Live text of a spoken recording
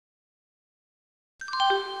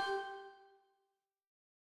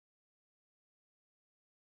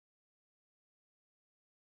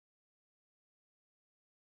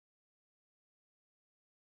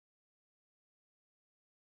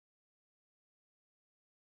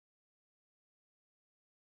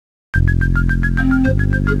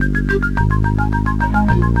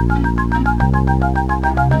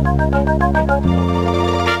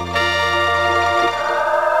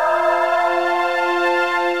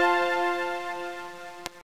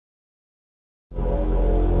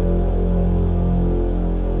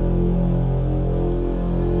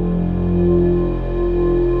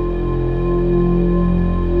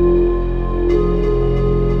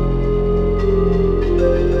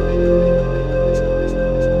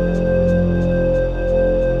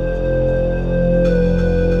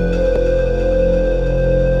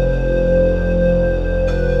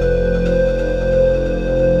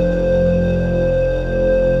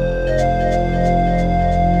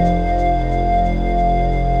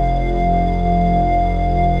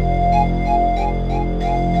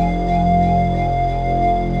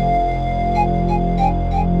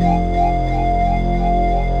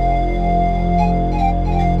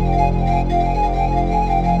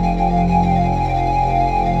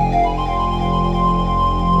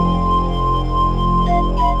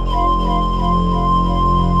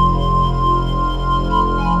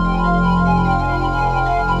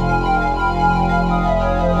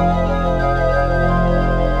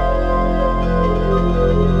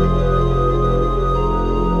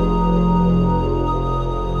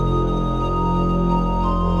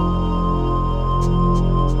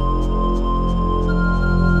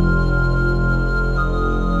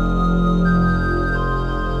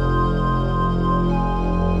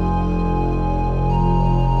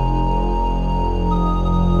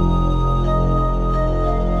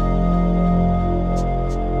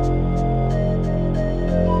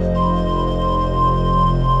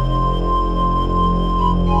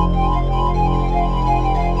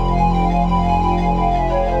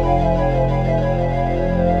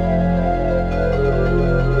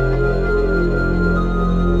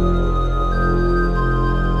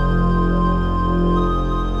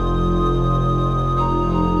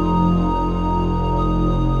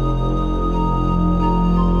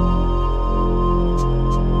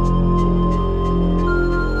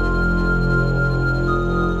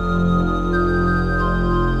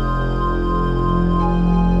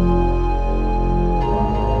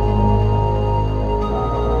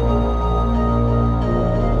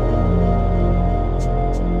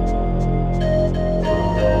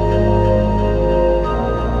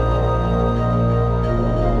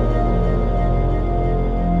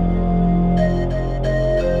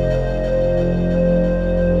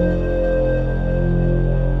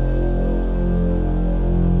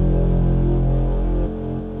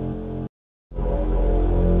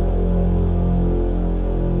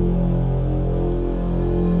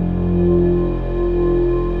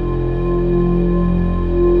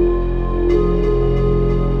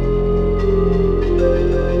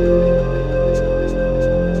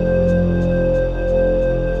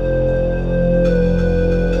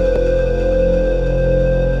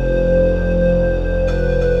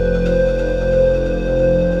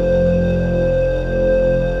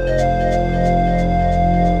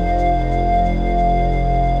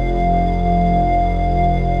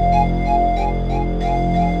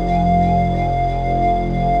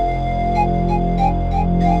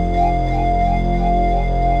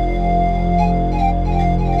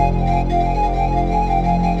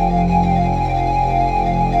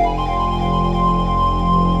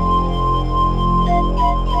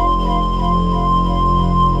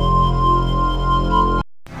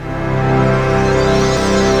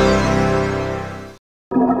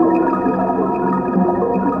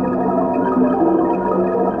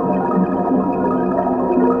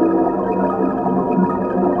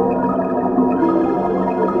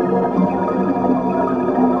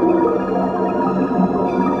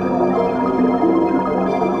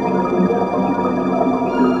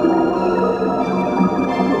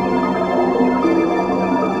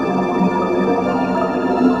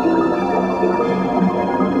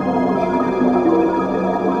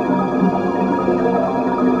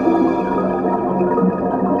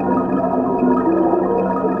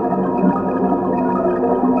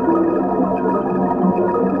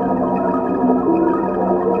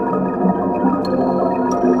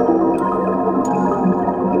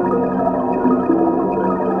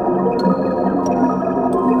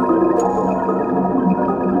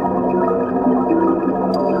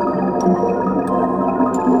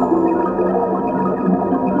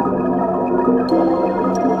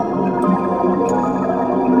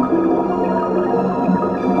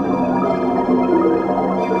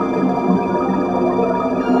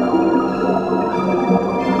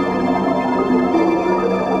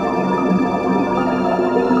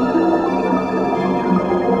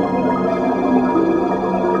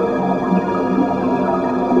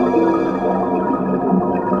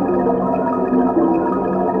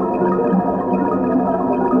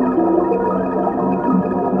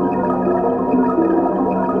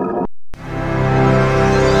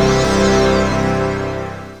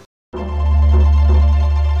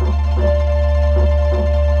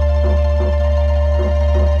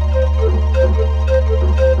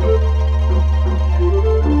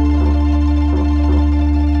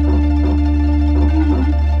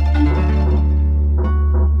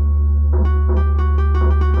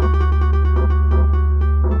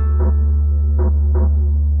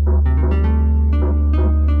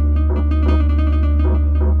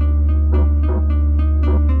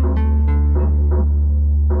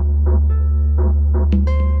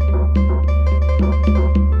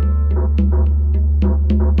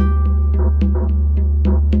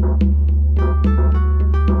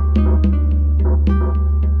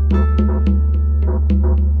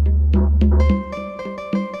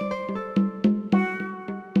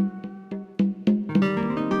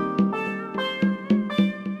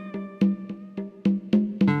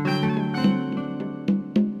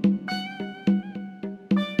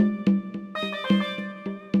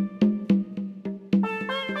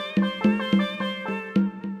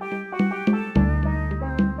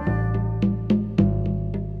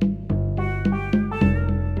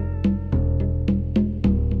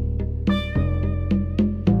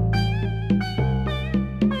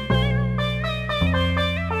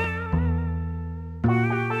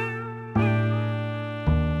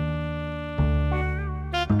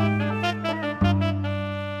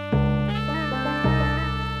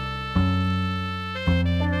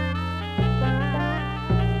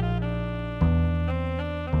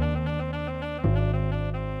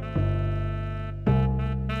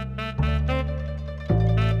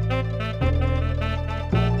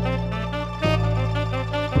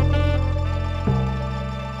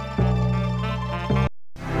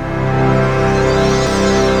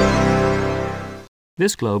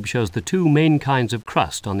This globe shows the two main kinds of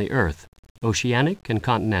crust on the Earth, oceanic and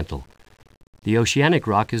continental. The oceanic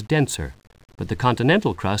rock is denser, but the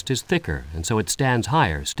continental crust is thicker, and so it stands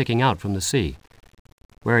higher, sticking out from the sea.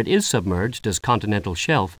 Where it is submerged as continental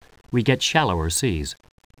shelf, we get shallower seas.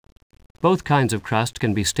 Both kinds of crust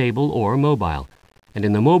can be stable or mobile, and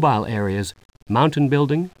in the mobile areas, mountain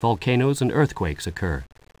building, volcanoes, and earthquakes occur.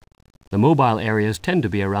 The mobile areas tend to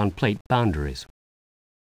be around plate boundaries.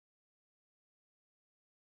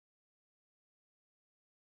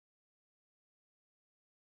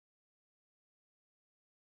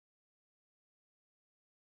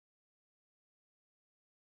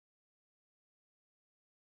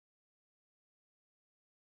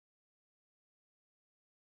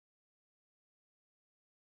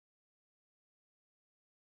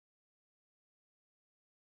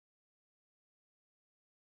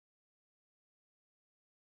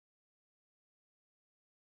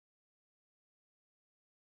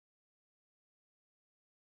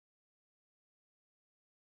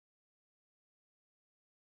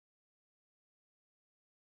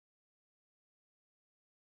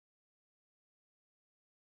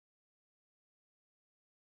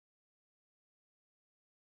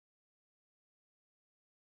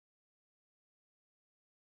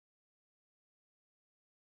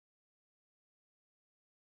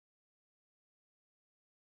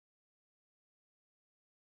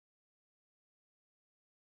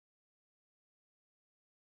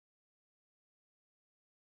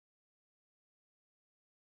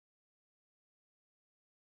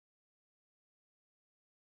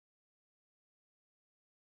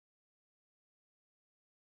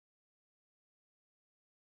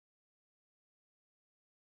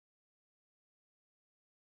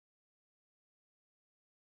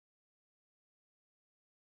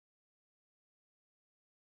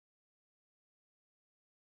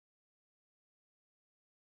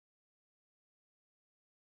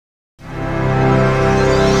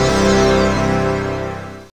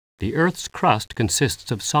 The Earth's crust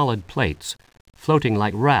consists of solid plates, floating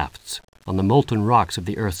like rafts on the molten rocks of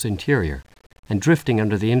the Earth's interior, and drifting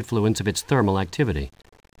under the influence of its thermal activity.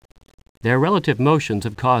 Their relative motions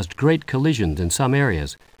have caused great collisions in some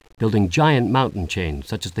areas, building giant mountain chains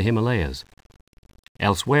such as the Himalayas.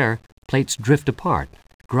 Elsewhere, plates drift apart,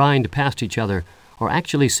 grind past each other, or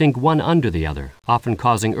actually sink one under the other, often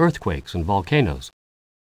causing earthquakes and volcanoes.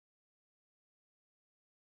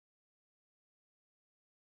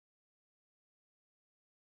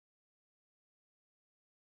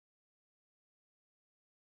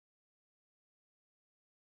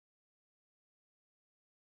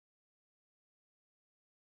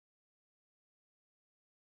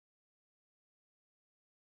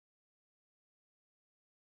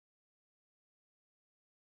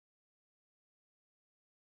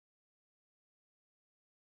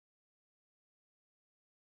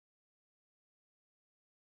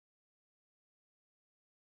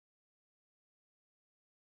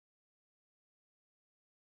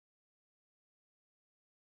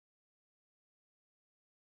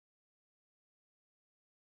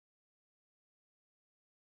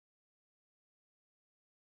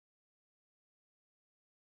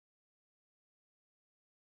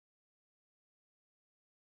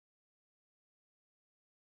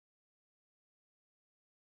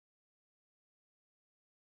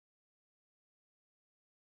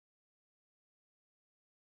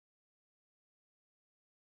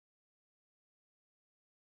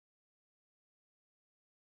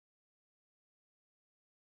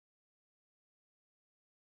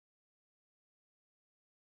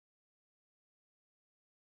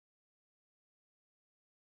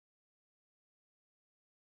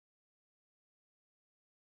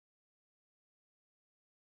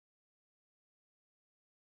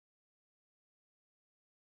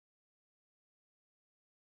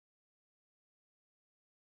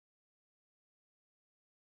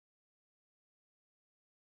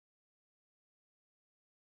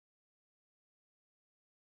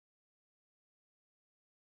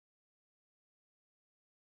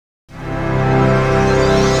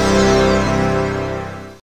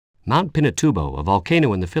 Mount Pinatubo, a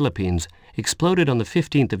volcano in the Philippines, exploded on the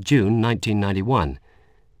 15th of June, 1991.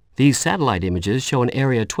 These satellite images show an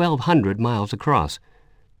area 1,200 miles across.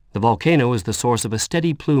 The volcano is the source of a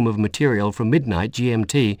steady plume of material from midnight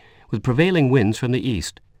GMT with prevailing winds from the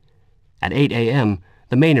east. At 8 a.m.,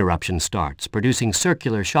 the main eruption starts, producing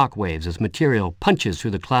circular shock waves as material punches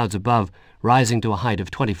through the clouds above, rising to a height of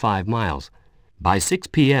 25 miles. By 6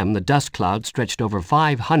 p.m., the dust cloud stretched over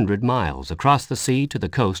 500 miles across the sea to the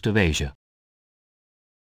coast of Asia.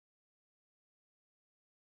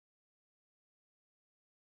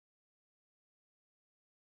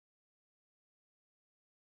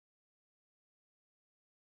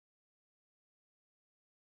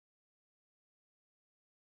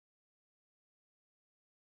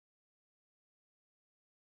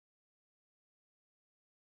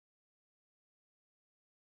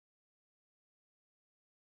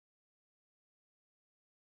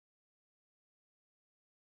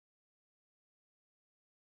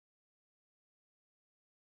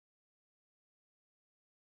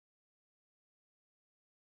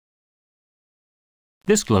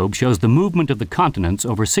 This globe shows the movement of the continents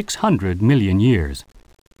over 600 million years.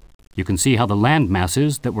 You can see how the land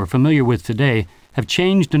masses that we're familiar with today have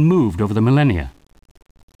changed and moved over the millennia.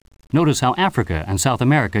 Notice how Africa and South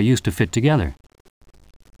America used to fit together.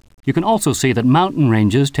 You can also see that mountain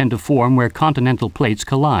ranges tend to form where continental plates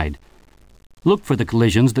collide. Look for the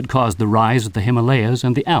collisions that caused the rise of the Himalayas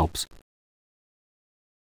and the Alps.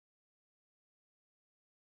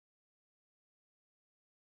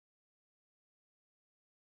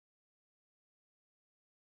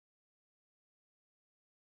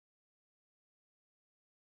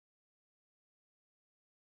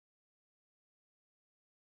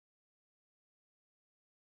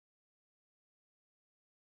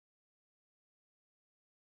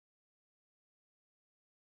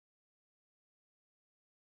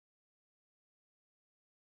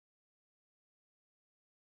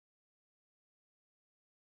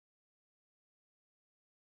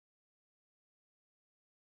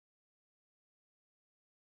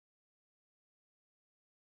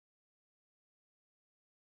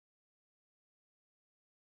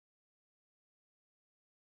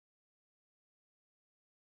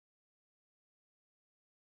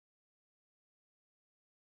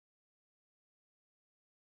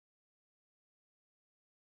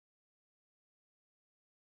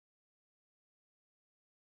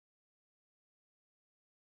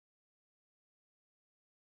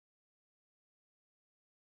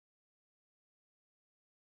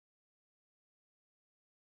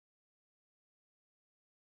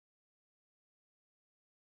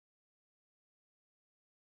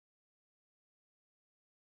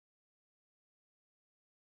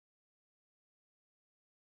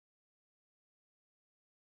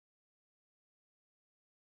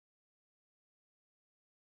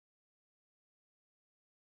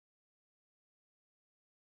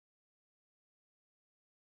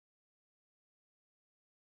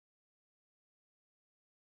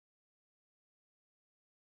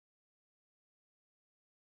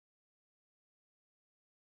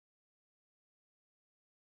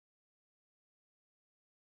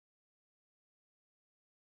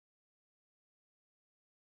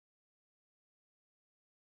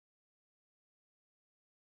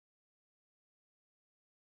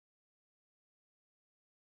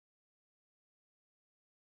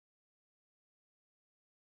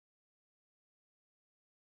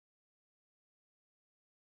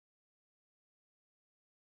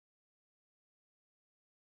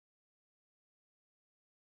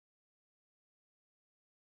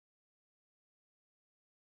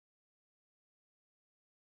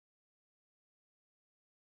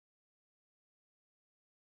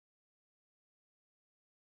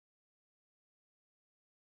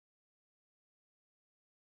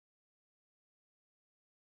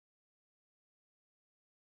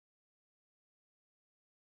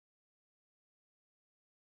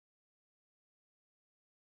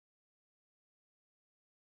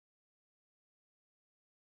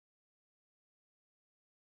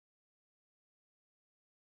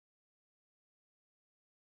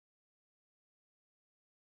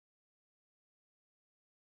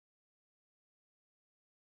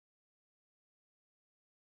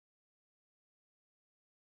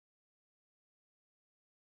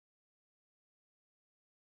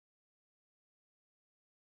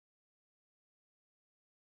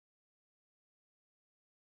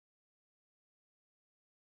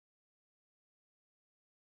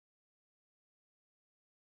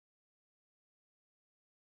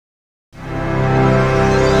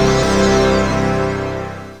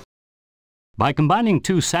 By combining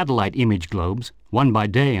two satellite image globes, one by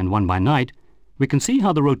day and one by night, we can see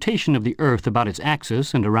how the rotation of the Earth about its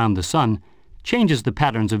axis and around the Sun changes the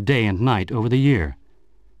patterns of day and night over the year.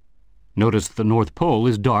 Notice that the North Pole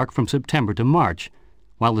is dark from September to March,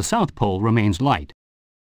 while the South Pole remains light.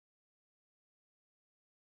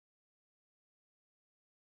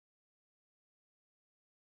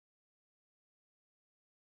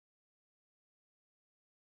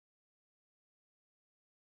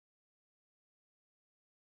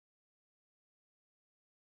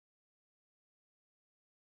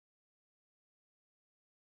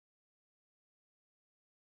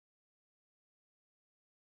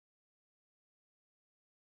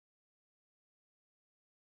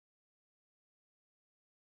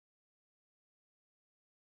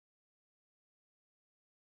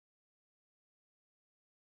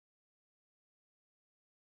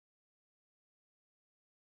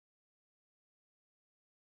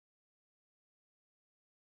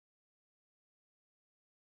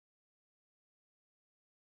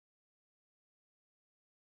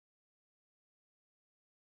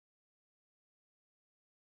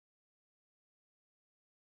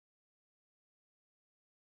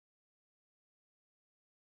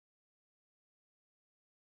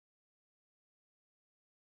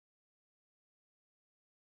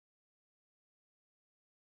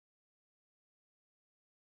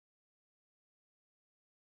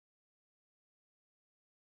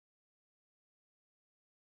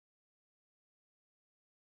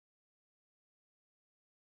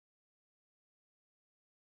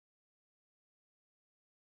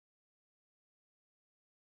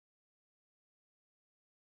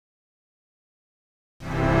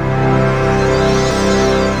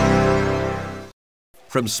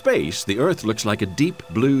 From space, the Earth looks like a deep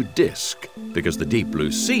blue disk because the deep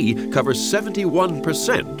blue sea covers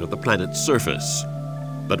 71% of the planet's surface.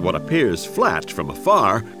 But what appears flat from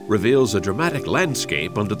afar reveals a dramatic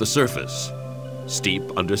landscape under the surface. Steep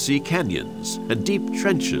undersea canyons and deep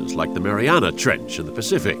trenches like the Mariana Trench in the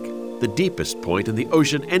Pacific, the deepest point in the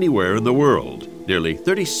ocean anywhere in the world, nearly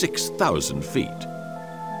 36,000 feet.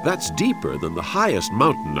 That's deeper than the highest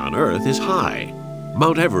mountain on Earth is high.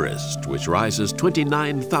 Mount Everest, which rises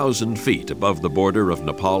 29,000 feet above the border of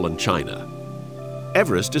Nepal and China.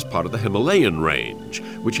 Everest is part of the Himalayan range,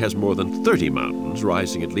 which has more than 30 mountains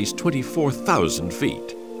rising at least 24,000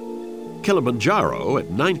 feet. Kilimanjaro, at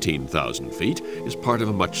 19,000 feet, is part of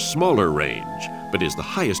a much smaller range, but is the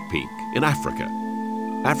highest peak in Africa.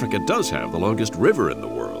 Africa does have the longest river in the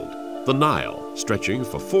world, the Nile, stretching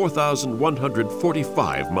for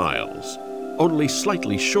 4,145 miles. Only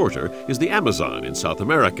slightly shorter is the Amazon in South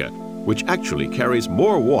America, which actually carries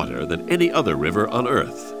more water than any other river on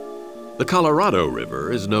Earth. The Colorado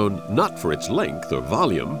River is known not for its length or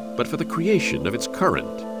volume, but for the creation of its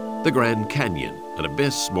current, the Grand Canyon, an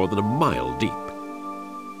abyss more than a mile deep.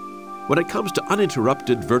 When it comes to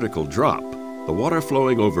uninterrupted vertical drop, the water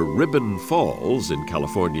flowing over Ribbon Falls in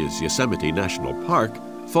California's Yosemite National Park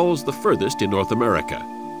falls the furthest in North America,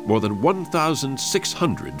 more than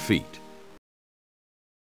 1,600 feet.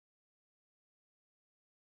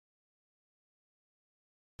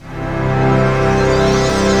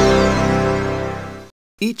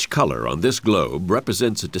 Each color on this globe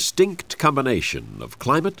represents a distinct combination of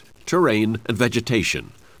climate, terrain, and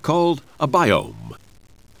vegetation, called a biome.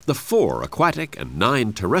 The 4 aquatic and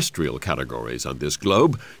 9 terrestrial categories on this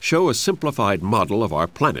globe show a simplified model of our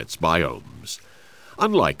planet's biomes.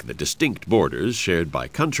 Unlike the distinct borders shared by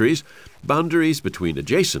countries, boundaries between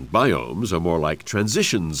adjacent biomes are more like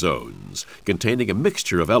transition zones, containing a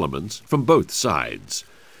mixture of elements from both sides.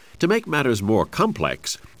 To make matters more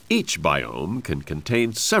complex, each biome can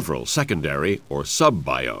contain several secondary or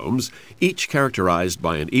sub-biomes, each characterized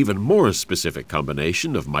by an even more specific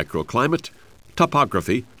combination of microclimate,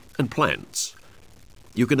 topography, and plants.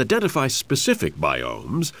 You can identify specific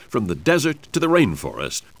biomes from the desert to the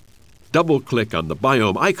rainforest. Double-click on the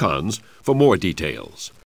biome icons for more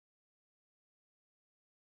details.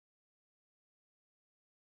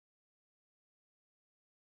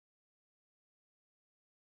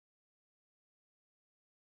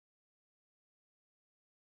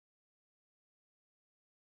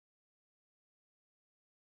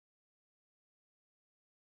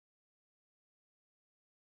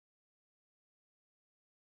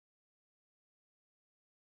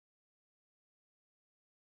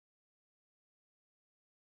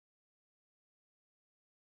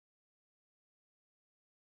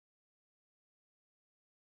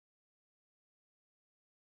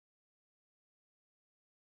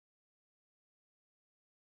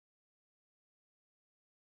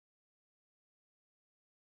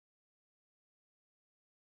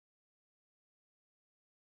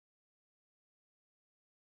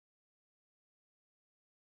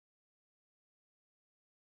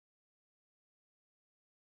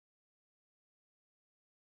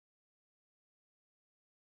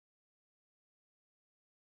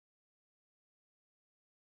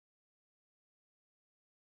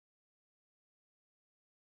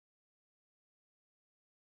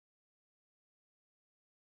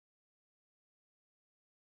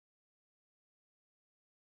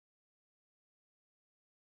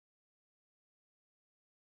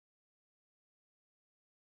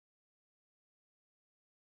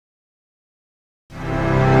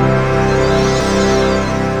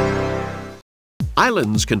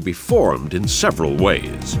 Islands can be formed in several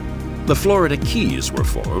ways. The Florida Keys were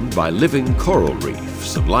formed by living coral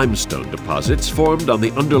reefs and limestone deposits formed on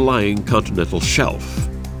the underlying continental shelf.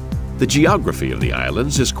 The geography of the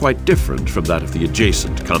islands is quite different from that of the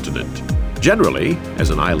adjacent continent. Generally,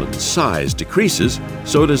 as an island's size decreases,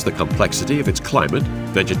 so does the complexity of its climate,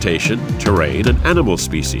 vegetation, terrain, and animal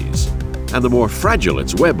species, and the more fragile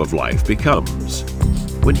its web of life becomes.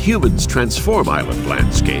 When humans transform island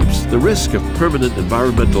landscapes, the risk of permanent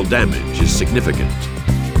environmental damage is significant.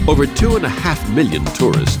 Over 2.5 million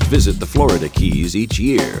tourists visit the Florida Keys each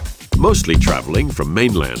year, mostly traveling from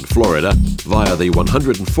mainland Florida via the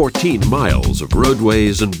 114 miles of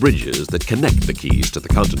roadways and bridges that connect the Keys to the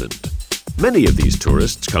continent. Many of these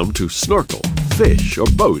tourists come to snorkel, fish, or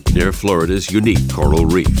boat near Florida's unique coral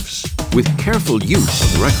reefs. With careful use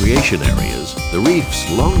of the recreation areas, the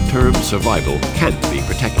reef's long-term survival can't be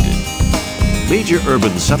protected. Major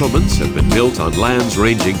urban settlements have been built on lands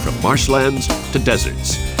ranging from marshlands to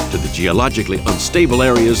deserts, to the geologically unstable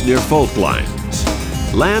areas near fault lines.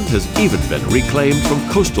 Land has even been reclaimed from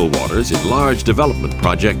coastal waters in large development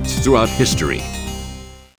projects throughout history.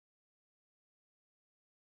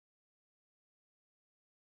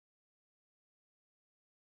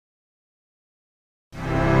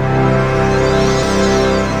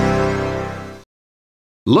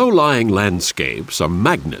 Low-lying landscapes are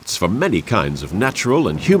magnets for many kinds of natural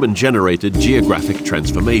and human-generated geographic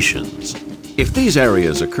transformations. If these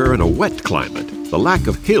areas occur in a wet climate, the lack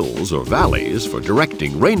of hills or valleys for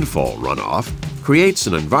directing rainfall runoff creates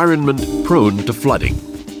an environment prone to flooding.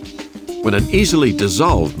 When an easily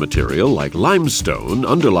dissolved material like limestone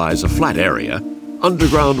underlies a flat area,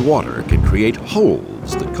 underground water can create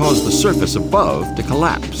holes that cause the surface above to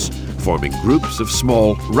collapse, forming groups of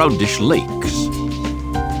small, roundish lakes.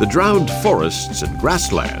 The drowned forests and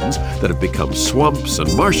grasslands that have become swamps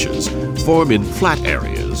and marshes form in flat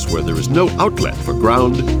areas where there is no outlet for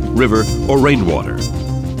ground, river, or rainwater.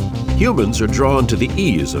 Humans are drawn to the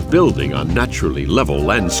ease of building on naturally level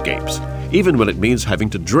landscapes, even when it means having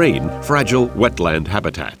to drain fragile wetland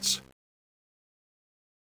habitats.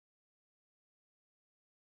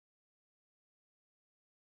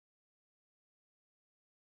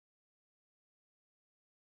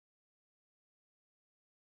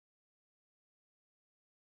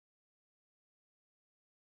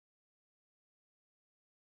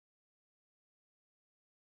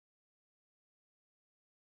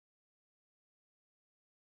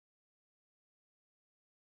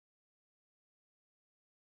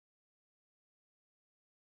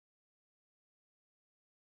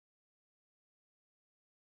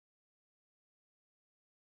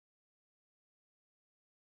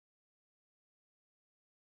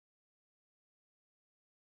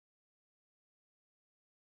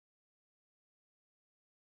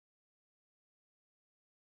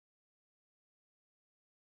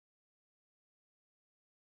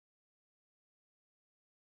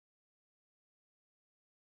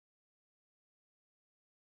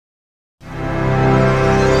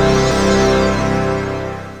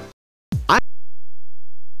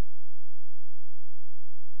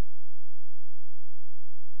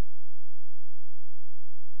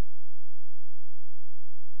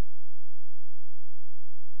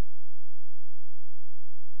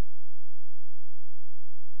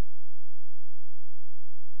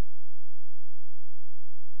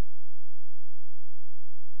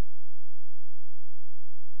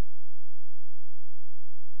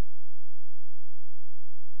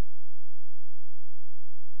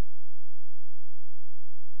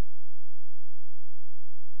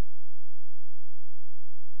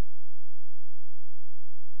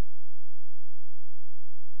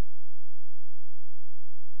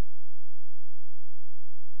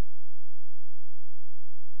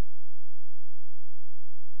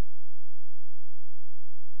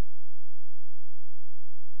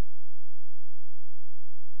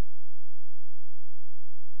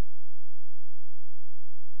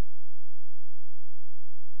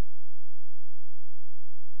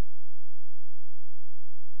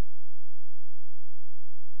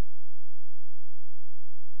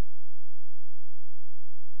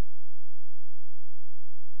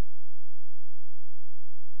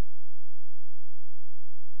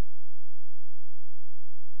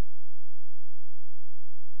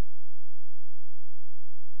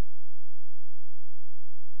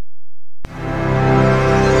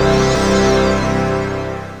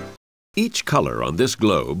 Each color on this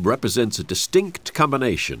globe represents a distinct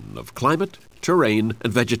combination of climate, terrain,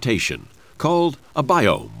 and vegetation, called a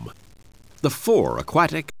biome. The 4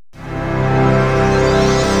 aquatic,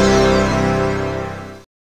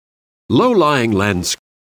 low-lying landscapes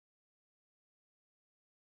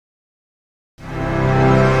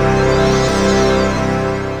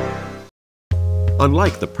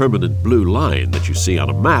Unlike the permanent blue line that you see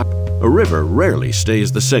on a map, a river rarely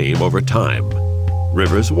stays the same over time.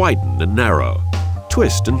 Rivers widen and narrow,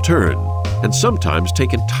 twist and turn, and sometimes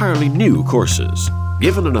take entirely new courses.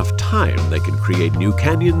 Given enough time, they can create new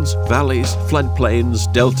canyons, valleys,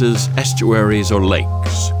 floodplains, deltas, estuaries, or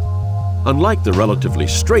lakes. Unlike the relatively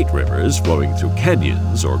straight rivers flowing through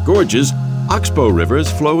canyons or gorges, oxbow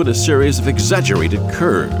rivers flow in a series of exaggerated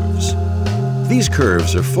curves. These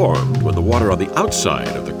curves are formed when the water on the outside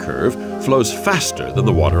of the curve flows faster than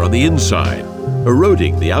the water on the inside,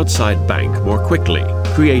 eroding the outside bank more quickly,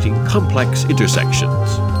 creating complex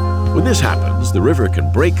intersections. When this happens, the river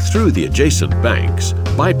can break through the adjacent banks,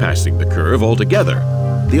 bypassing the curve altogether.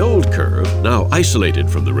 The old curve, now isolated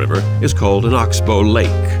from the river, is called an oxbow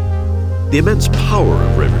lake. The immense power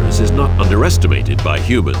of rivers is not underestimated by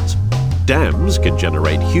humans. Dams can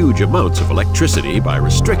generate huge amounts of electricity by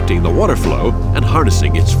restricting the water flow and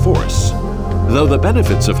harnessing its force. Though the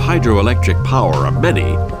benefits of hydroelectric power are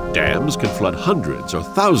many, dams can flood hundreds or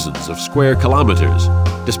thousands of square kilometers,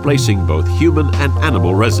 displacing both human and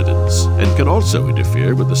animal residents, and can also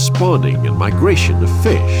interfere with the spawning and migration of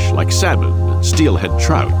fish like salmon and steelhead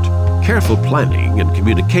trout. Careful planning and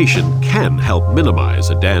communication can help minimize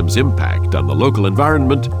a dam's impact on the local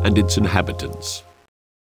environment and its inhabitants.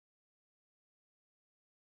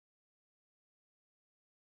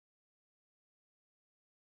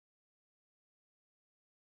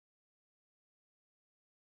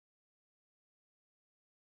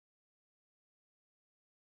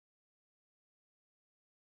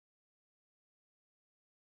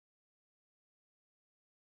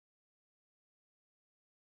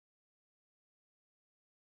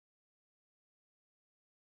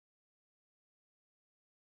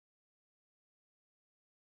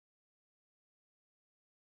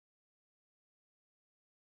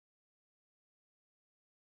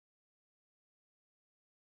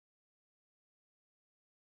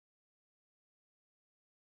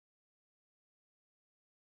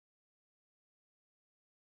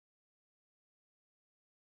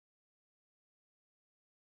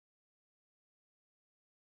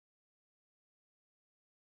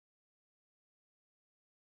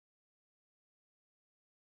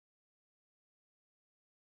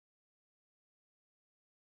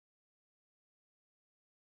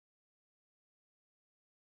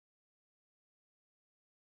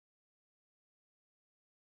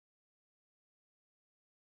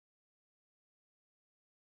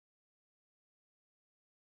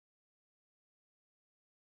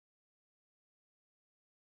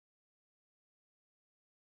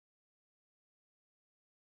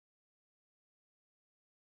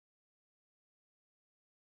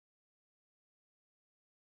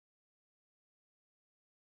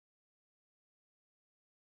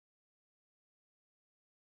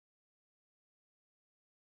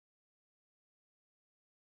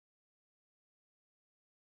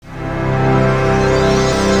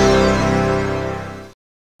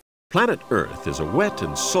 Planet Earth is a wet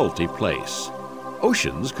and salty place.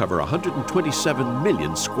 Oceans cover 127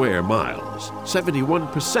 million square miles,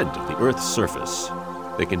 71% of the Earth's surface.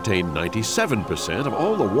 They contain 97% of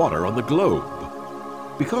all the water on the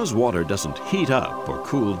globe. Because water doesn't heat up or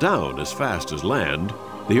cool down as fast as land,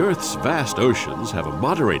 the Earth's vast oceans have a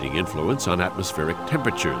moderating influence on atmospheric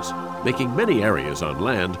temperatures, making many areas on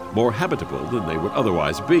land more habitable than they would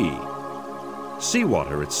otherwise be.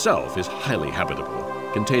 Seawater itself is highly habitable,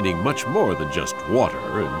 containing much more than just water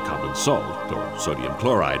and common salt or sodium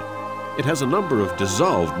chloride. It has a number of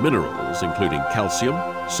dissolved minerals, including calcium,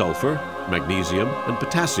 sulfur, magnesium, and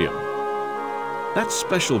potassium. That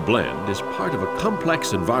special blend is part of a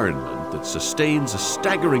complex environment that sustains a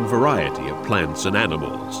staggering variety of plants and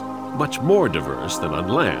animals, much more diverse than on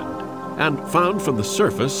land, and found from the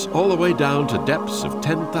surface all the way down to depths of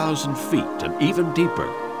 10,000 feet and even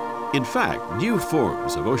deeper. In fact, new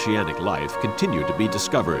forms of oceanic life continue to be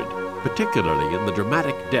discovered, particularly in the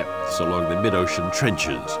dramatic depths along the mid-ocean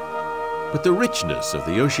trenches. But the richness of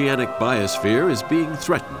the oceanic biosphere is being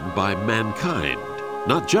threatened by mankind,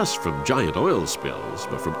 not just from giant oil spills,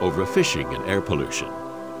 but from overfishing and air pollution,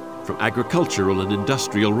 from agricultural and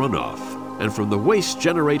industrial runoff, and from the waste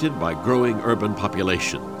generated by growing urban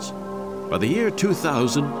populations. By the year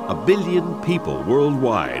 2000, 1 billion people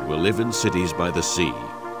worldwide will live in cities by the sea.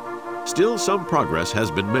 Still, some progress has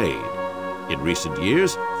been made. In recent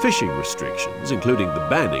years, fishing restrictions, including the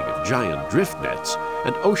banning of giant drift nets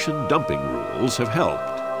and ocean dumping rules, have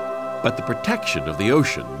helped. But the protection of the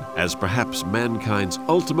ocean, as perhaps mankind's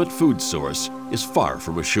ultimate food source, is far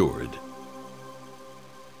from assured.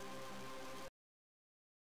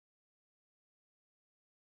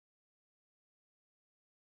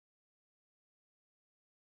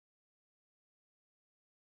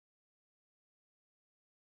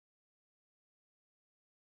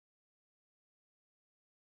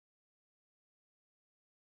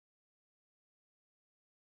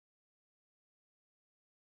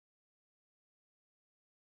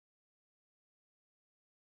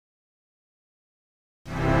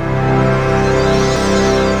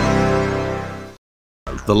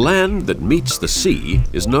 The land that meets the sea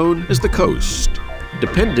is known as the coast.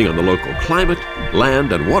 Depending on the local climate,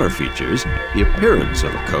 land and water features, the appearance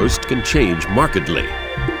of a coast can change markedly.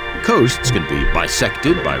 Coasts can be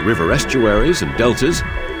bisected by river estuaries and deltas,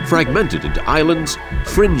 fragmented into islands,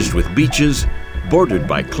 fringed with beaches, bordered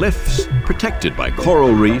by cliffs, protected by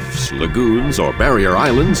coral reefs, lagoons, or barrier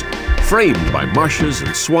islands, framed by marshes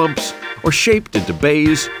and swamps, or shaped into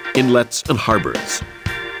bays, inlets, and harbors.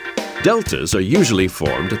 Deltas are usually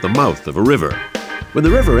formed at the mouth of a river. When the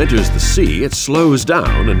river enters the sea, it slows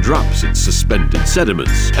down and drops its suspended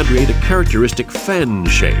sediments and create a characteristic fan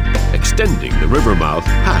shape, extending the river mouth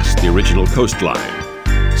past the original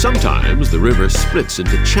coastline. Sometimes the river splits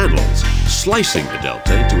into channels, slicing the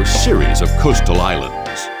delta into a series of coastal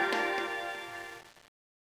islands.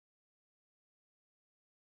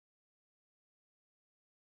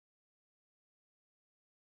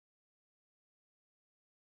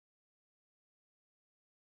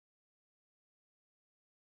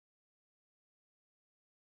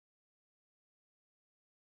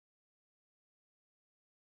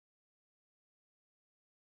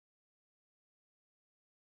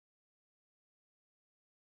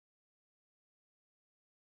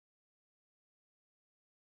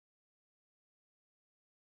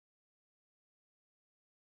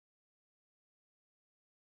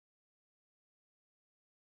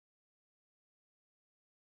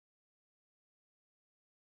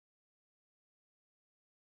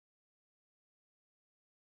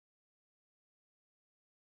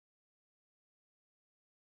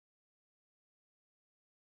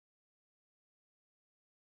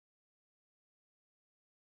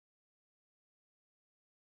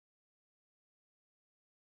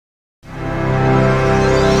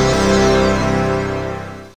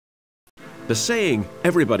 The saying,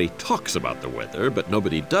 "everybody talks about the weather, but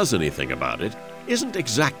nobody does anything about it," isn't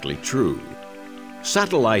exactly true.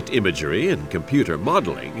 Satellite imagery and computer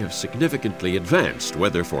modeling have significantly advanced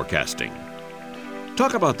weather forecasting.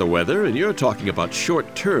 Talk about the weather, and you're talking about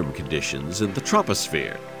short-term conditions in the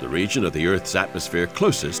troposphere, the region of the Earth's atmosphere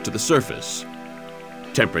closest to the surface.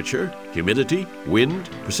 Temperature, humidity, wind,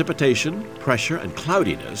 precipitation, pressure, and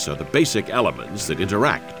cloudiness are the basic elements that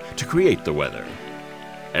interact to create the weather.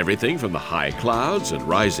 Everything from the high clouds and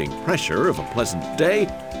rising pressure of a pleasant day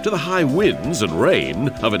to the high winds and rain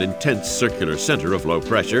of an intense circular center of low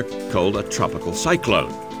pressure called a tropical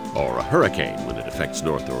cyclone, or a hurricane when it affects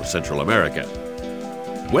North or Central America.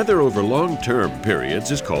 Weather over long-term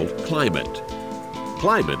periods is called climate.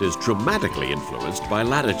 Climate is dramatically influenced by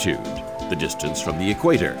latitude, the distance from the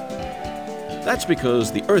equator. That's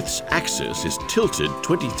because the Earth's axis is tilted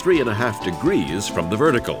 23.5 degrees from the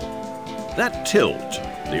vertical. That tilt,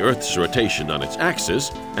 the Earth's rotation on its axis,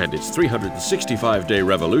 and its 365-day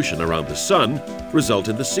revolution around the Sun result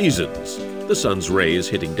in the seasons, the Sun's rays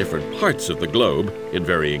hitting different parts of the globe in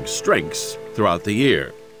varying strengths throughout the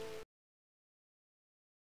year.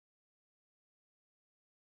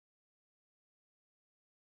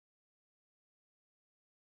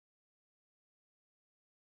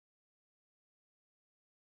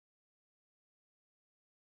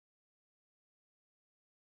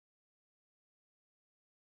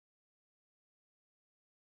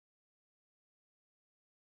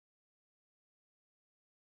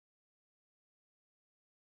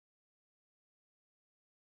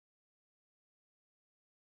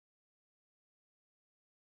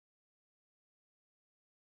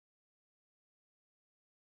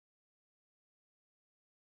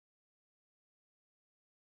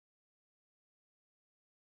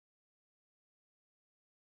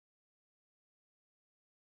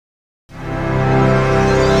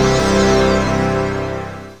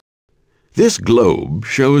 This globe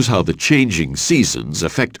shows how the changing seasons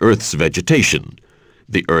affect Earth's vegetation.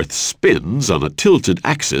 The Earth spins on a tilted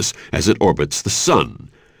axis as it orbits the Sun.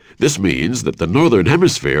 This means that the northern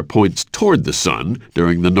hemisphere points toward the Sun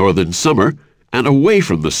during the northern summer and away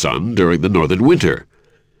from the Sun during the northern winter.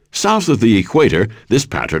 South of the equator, this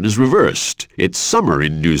pattern is reversed. It's summer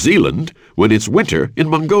in New Zealand when it's winter in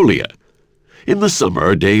Mongolia. In the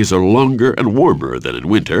summer, days are longer and warmer than in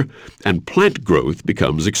winter, and plant growth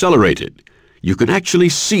becomes accelerated. You can actually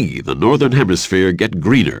see the northern hemisphere get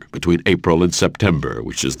greener between April and September,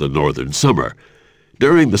 which is the northern summer.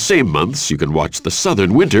 During the same months, you can watch the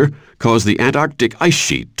southern winter cause the Antarctic ice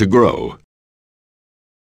sheet to grow.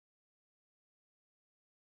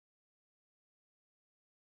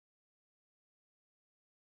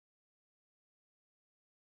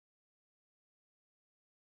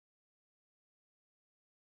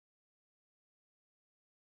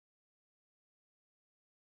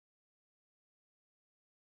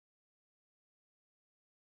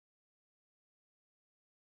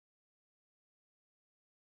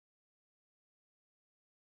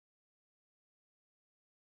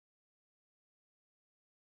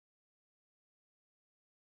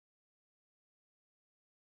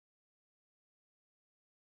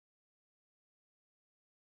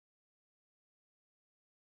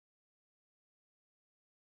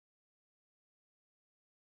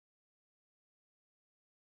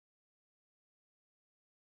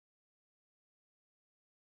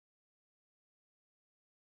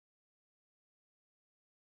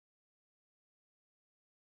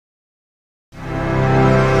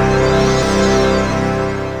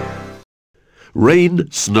 Rain,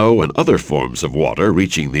 snow, and other forms of water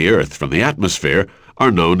reaching the Earth from the atmosphere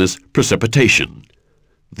are known as precipitation.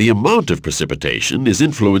 The amount of precipitation is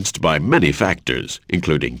influenced by many factors,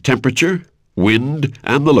 including temperature, wind,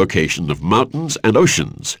 and the location of mountains and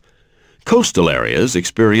oceans. Coastal areas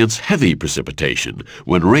experience heavy precipitation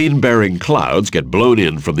when rain-bearing clouds get blown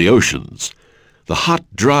in from the oceans. The hot,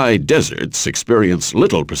 dry deserts experience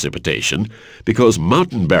little precipitation because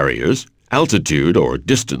mountain barriers, altitude or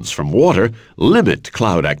distance from water limit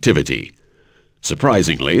cloud activity.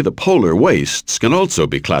 Surprisingly, the polar wastes can also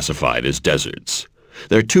be classified as deserts.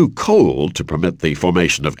 They're too cold to permit the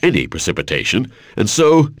formation of any precipitation, and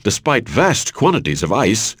so, despite vast quantities of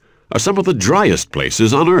ice, are some of the driest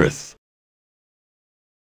places on Earth.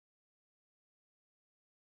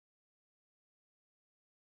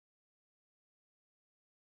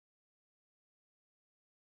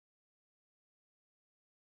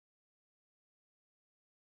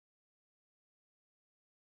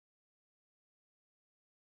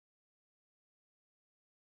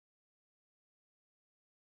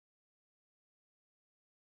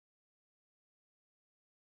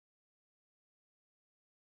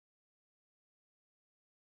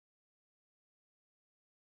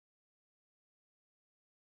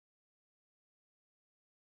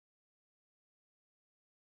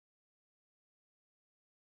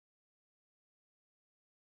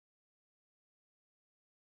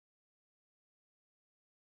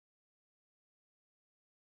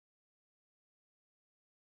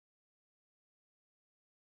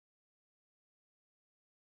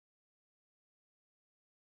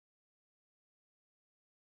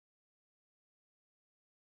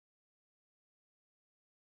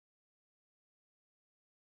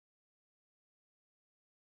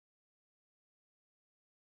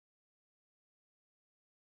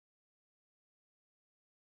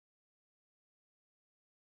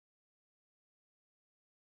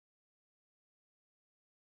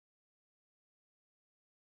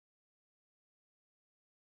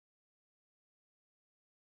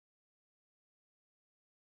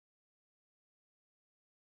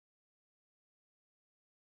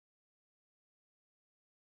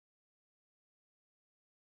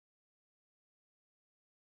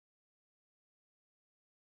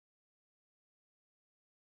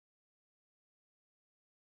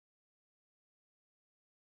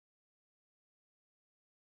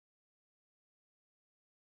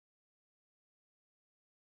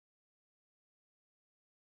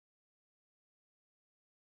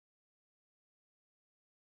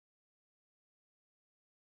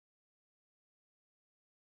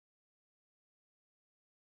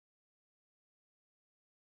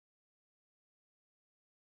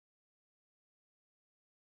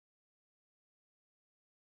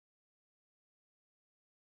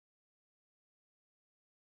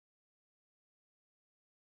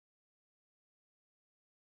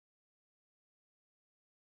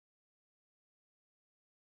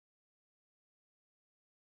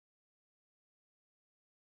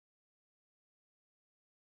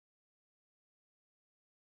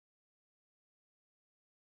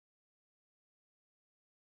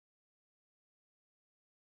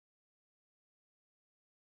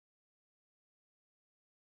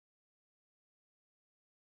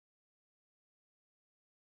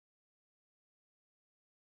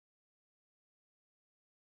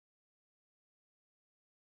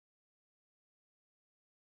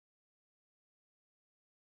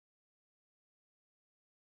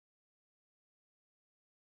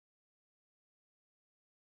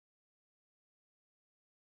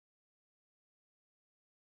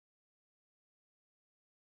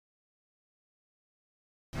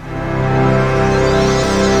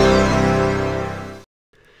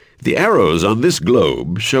 The arrows on this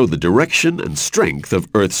globe show the direction and strength of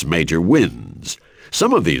Earth's major winds.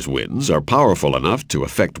 Some of these winds are powerful enough to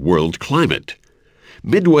affect world climate.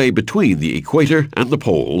 Midway between the equator and the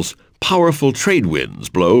poles, powerful trade winds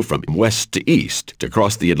blow from west to east to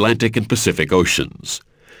cross the Atlantic and Pacific Oceans.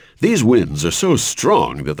 These winds are so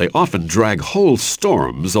strong that they often drag whole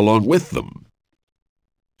storms along with them.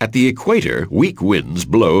 At the equator, weak winds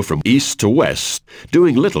blow from east to west,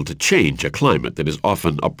 doing little to change a climate that is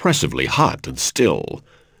often oppressively hot and still.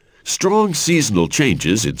 Strong seasonal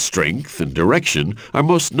changes in strength and direction are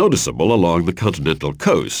most noticeable along the continental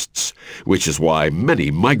coasts, which is why many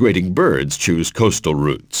migrating birds choose coastal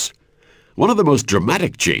routes. One of the most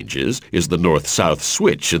dramatic changes is the north-south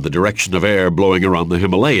switch in the direction of air blowing around the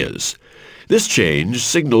Himalayas. This change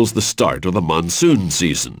signals the start of the monsoon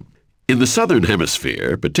season. In the southern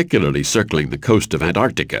hemisphere, particularly circling the coast of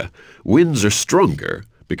Antarctica, winds are stronger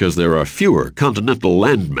because there are fewer continental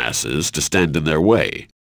land masses to stand in their way.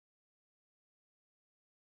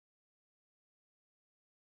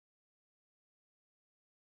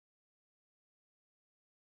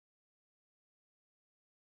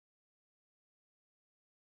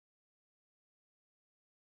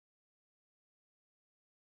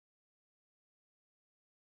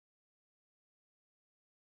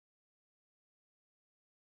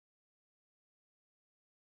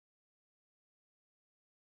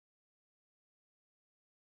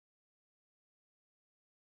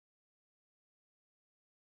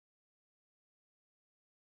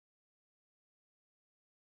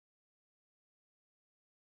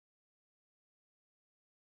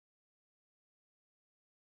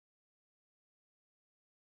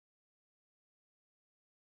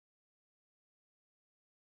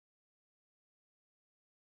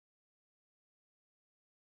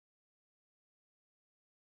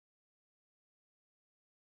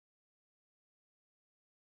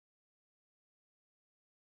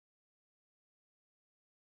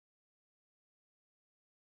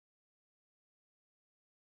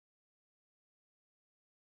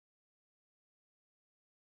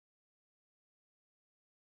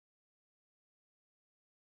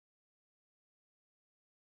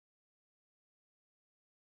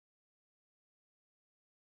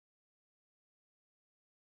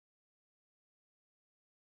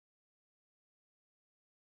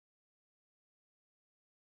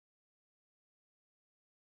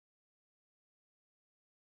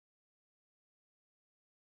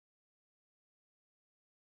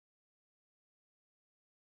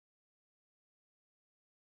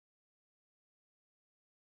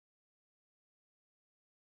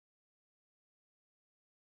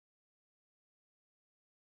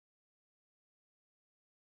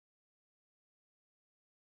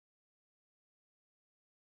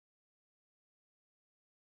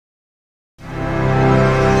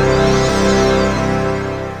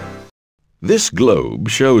 This globe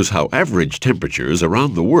shows how average temperatures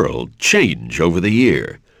around the world change over the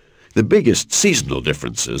year. The biggest seasonal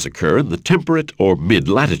differences occur in the temperate or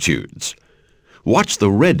mid-latitudes. Watch the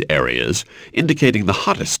red areas, indicating the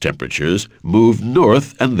hottest temperatures, move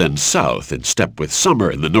north and then south in step with summer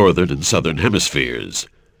in the northern and southern hemispheres.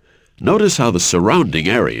 Notice how the surrounding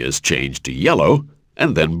areas change to yellow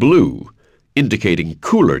and then blue, indicating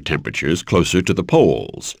cooler temperatures closer to the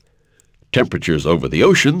poles. Temperatures over the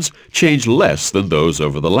oceans change less than those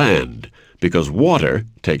over the land, because water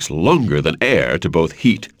takes longer than air to both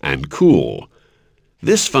heat and cool.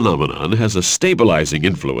 This phenomenon has a stabilizing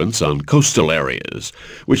influence on coastal areas,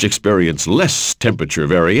 which experience less temperature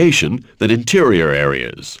variation than interior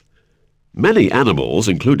areas. Many animals,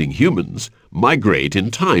 including humans, migrate in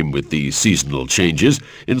time with these seasonal changes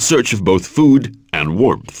in search of both food and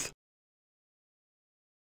warmth.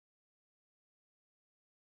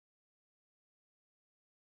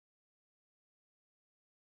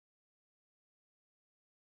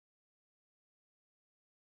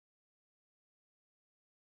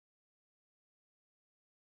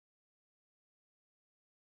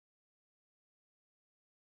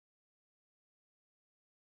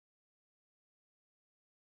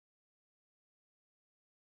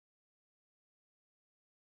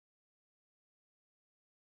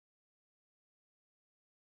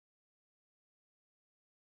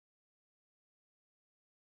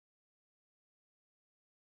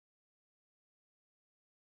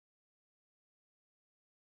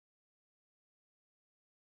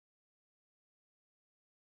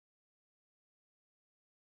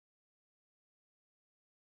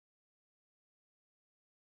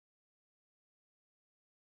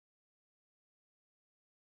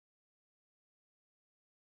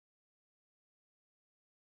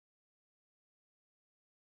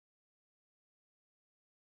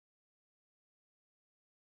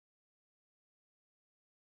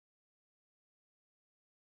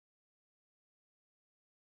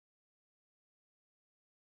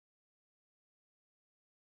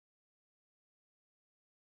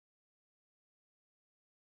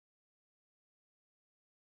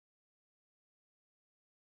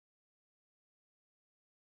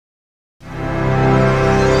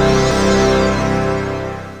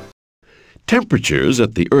 Temperatures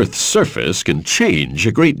at the Earth's surface can change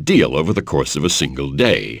a great deal over the course of a single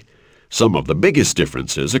day. Some of the biggest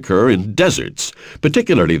differences occur in deserts,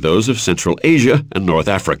 particularly those of Central Asia and North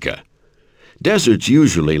Africa. Deserts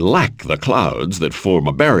usually lack the clouds that form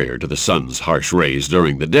a barrier to the sun's harsh rays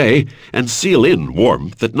during the day and seal in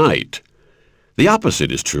warmth at night. The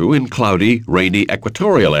opposite is true in cloudy, rainy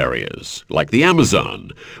equatorial areas, like the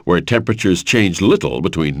Amazon, where temperatures change little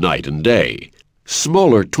between night and day.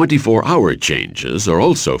 Smaller 24-hour changes are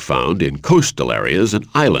also found in coastal areas and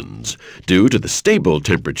islands due to the stable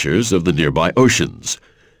temperatures of the nearby oceans.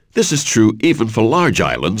 This is true even for large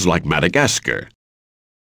islands like Madagascar.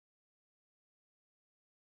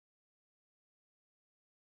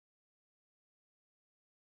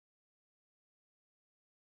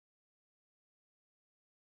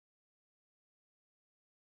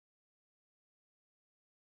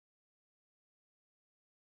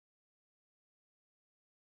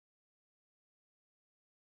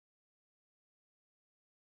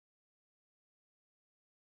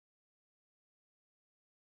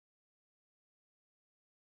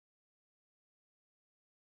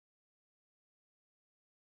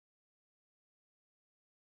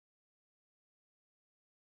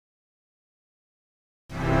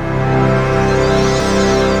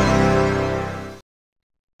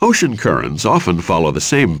 Ocean currents often follow the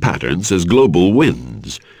same patterns as global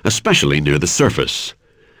winds, especially near the surface.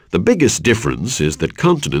 The biggest difference is that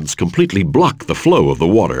continents completely block the flow of the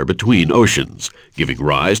water between oceans, giving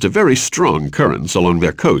rise to very strong currents along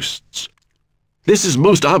their coasts. This is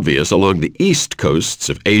most obvious along the east coasts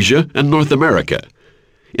of Asia and North America.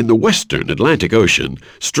 In the western Atlantic Ocean,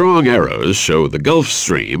 strong arrows show the Gulf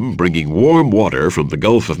Stream bringing warm water from the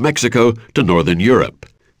Gulf of Mexico to northern Europe.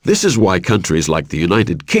 This is why countries like the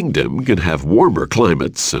United Kingdom can have warmer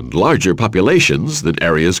climates and larger populations than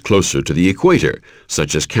areas closer to the equator,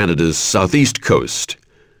 such as Canada's southeast coast.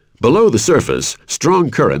 Below the surface, strong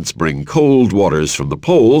currents bring cold waters from the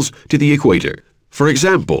poles to the equator. For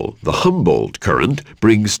example, the Humboldt Current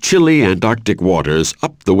brings chilly Antarctic waters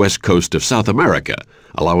up the west coast of South America,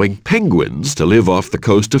 allowing penguins to live off the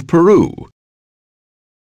coast of Peru.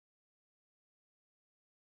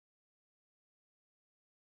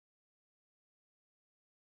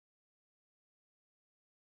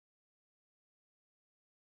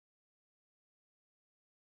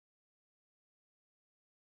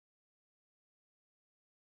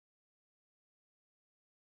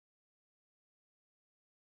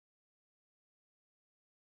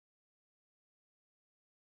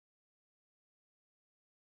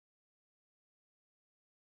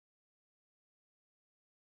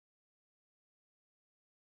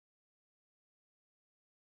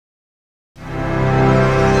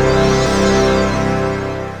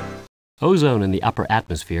 Ozone in the upper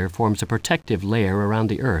atmosphere forms a protective layer around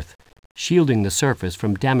the Earth, shielding the surface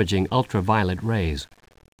from damaging ultraviolet rays.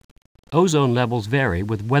 Ozone levels vary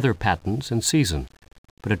with weather patterns and season,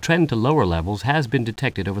 but a trend to lower levels has been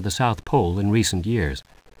detected over the South Pole in recent years.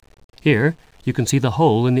 Here, you can see the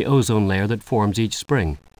hole in the ozone layer that forms each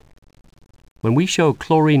spring. When we show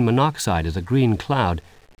chlorine monoxide as a green cloud,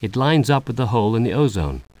 it lines up with the hole in the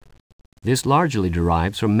ozone. This largely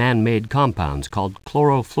derives from man-made compounds called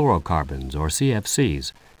chlorofluorocarbons, or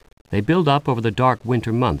CFCs. They build up over the dark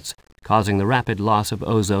winter months, causing the rapid loss of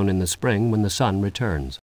ozone in the spring when the sun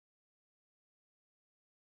returns.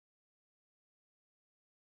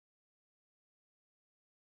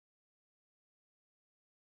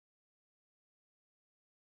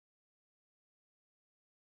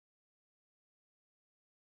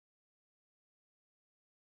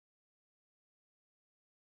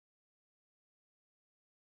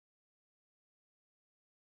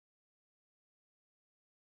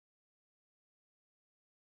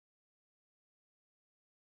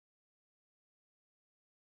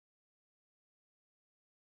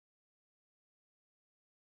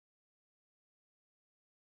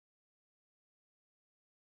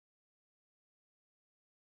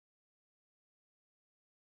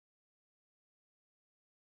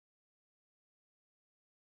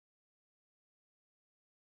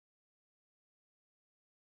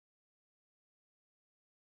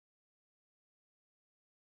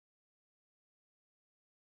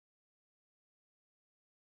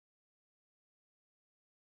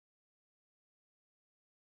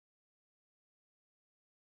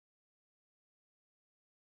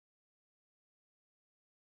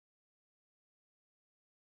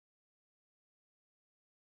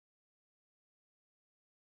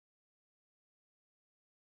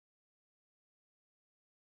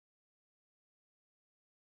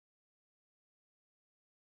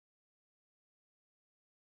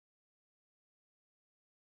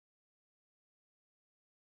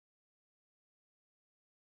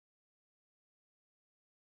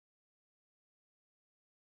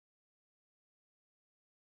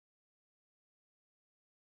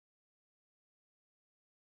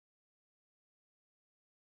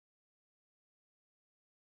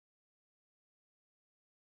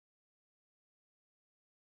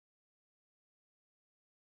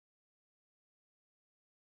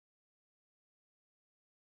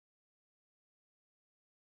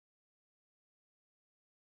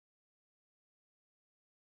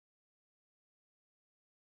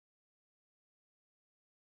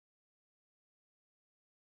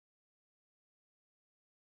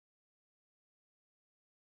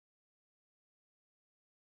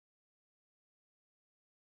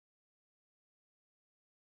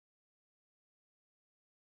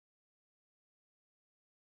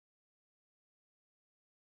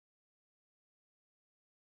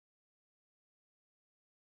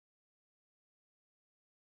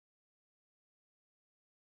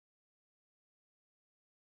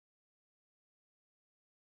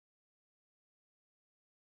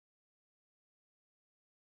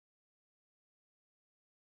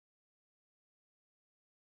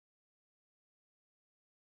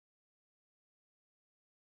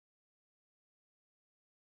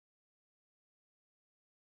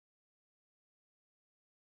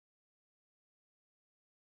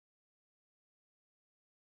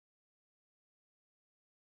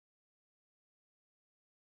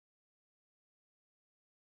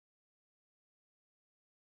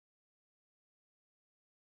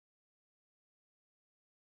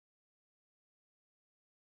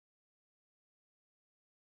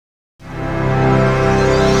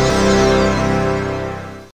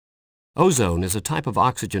 Ozone is a type of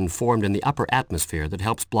oxygen formed in the upper atmosphere that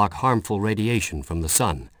helps block harmful radiation from the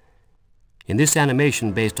sun. In this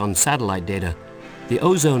animation based on satellite data, the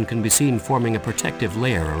ozone can be seen forming a protective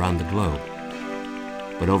layer around the globe.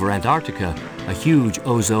 But over Antarctica, a huge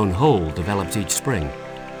ozone hole develops each spring.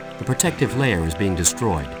 The protective layer is being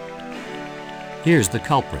destroyed. Here's the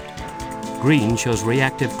culprit. Green shows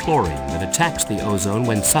reactive chlorine that attacks the ozone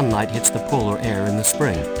when sunlight hits the polar air in the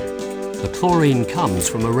spring. The chlorine comes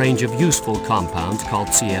from a range of useful compounds called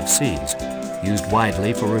CFCs, used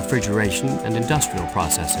widely for refrigeration and industrial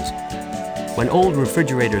processes. When old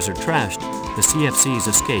refrigerators are trashed, the CFCs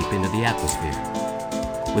escape into the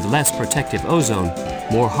atmosphere. With less protective ozone,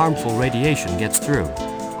 more harmful radiation gets through.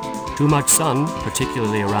 Too much sun,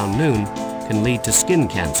 particularly around noon, can lead to skin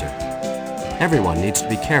cancer. Everyone needs to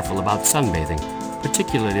be careful about sunbathing,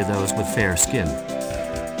 particularly those with fair skin.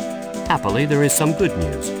 Happily, there is some good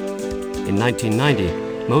news. In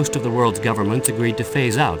 1990, most of the world's governments agreed to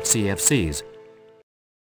phase out CFCs.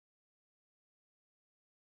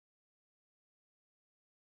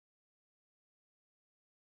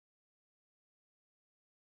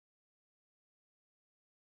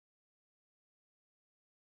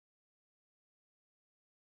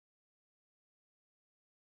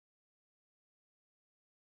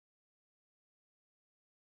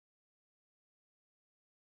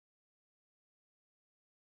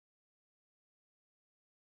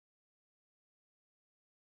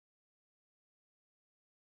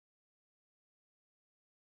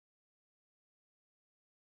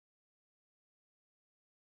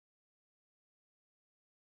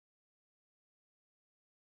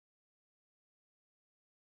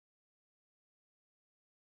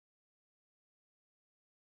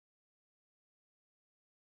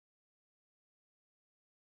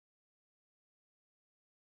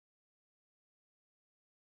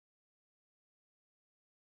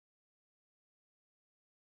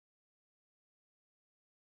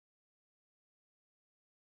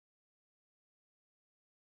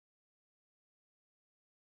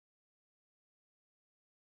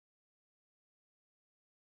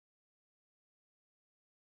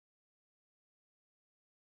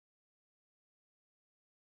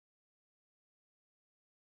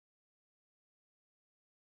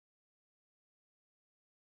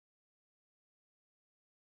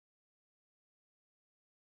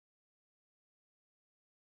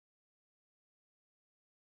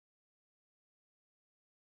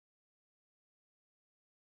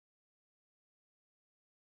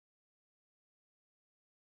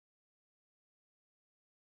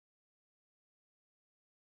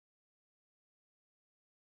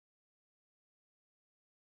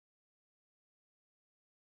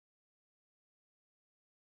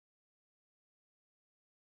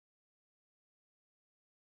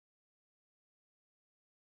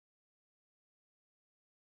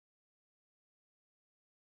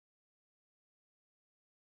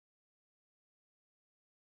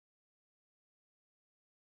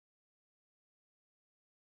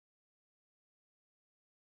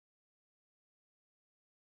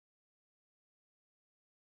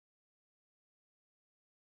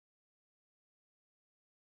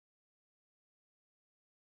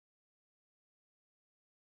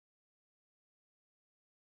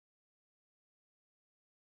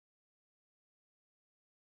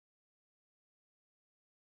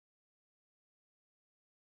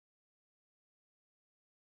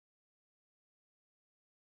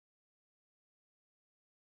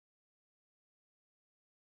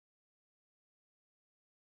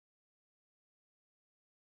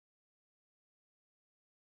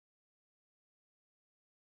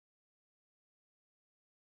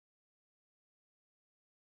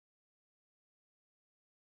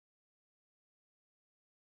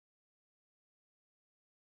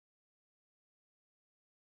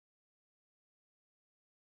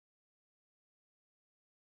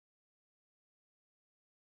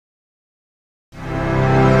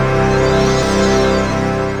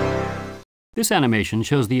 This animation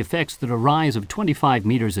shows the effects that a rise of 25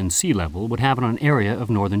 meters in sea level would have on an area of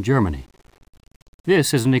northern Germany.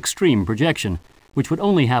 This is an extreme projection, which would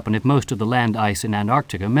only happen if most of the land ice in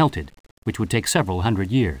Antarctica melted, which would take several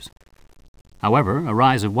hundred years. However, a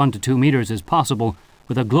rise of 1 to 2 meters is possible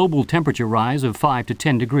with a global temperature rise of 5 to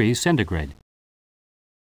 10 degrees centigrade.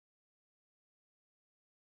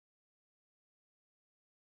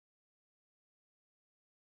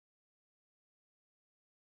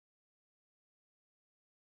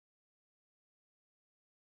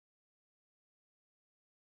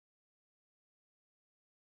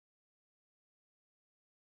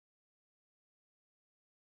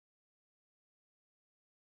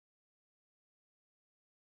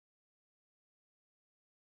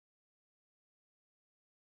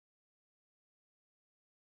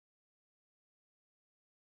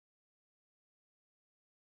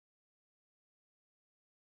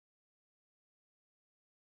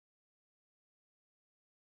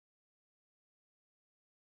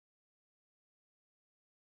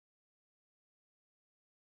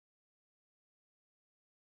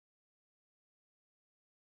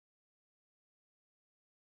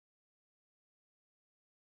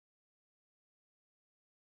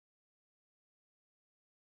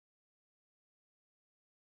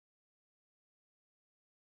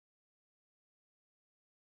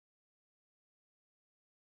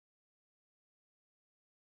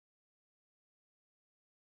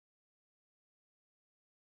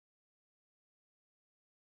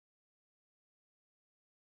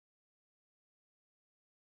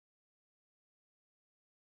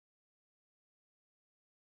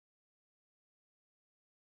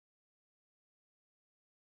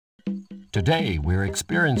 Today, we're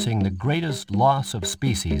experiencing the greatest loss of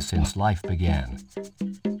species since life began.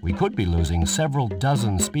 We could be losing several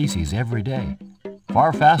dozen species every day,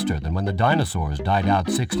 far faster than when the dinosaurs died out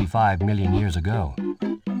 65 million years ago.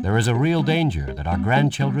 There is a real danger that our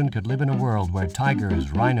grandchildren could live in a world where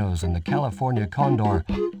tigers, rhinos, and the California condor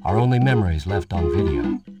are only memories left on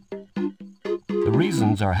video. The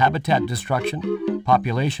reasons are habitat destruction,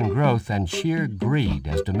 population growth, and sheer greed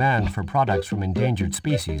as demand for products from endangered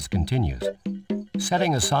species continues.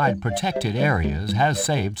 Setting aside protected areas has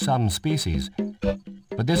saved some species,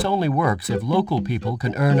 but this only works if local people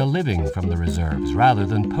can earn a living from the reserves rather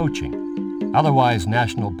than poaching. Otherwise,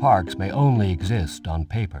 national parks may only exist on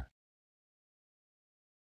paper.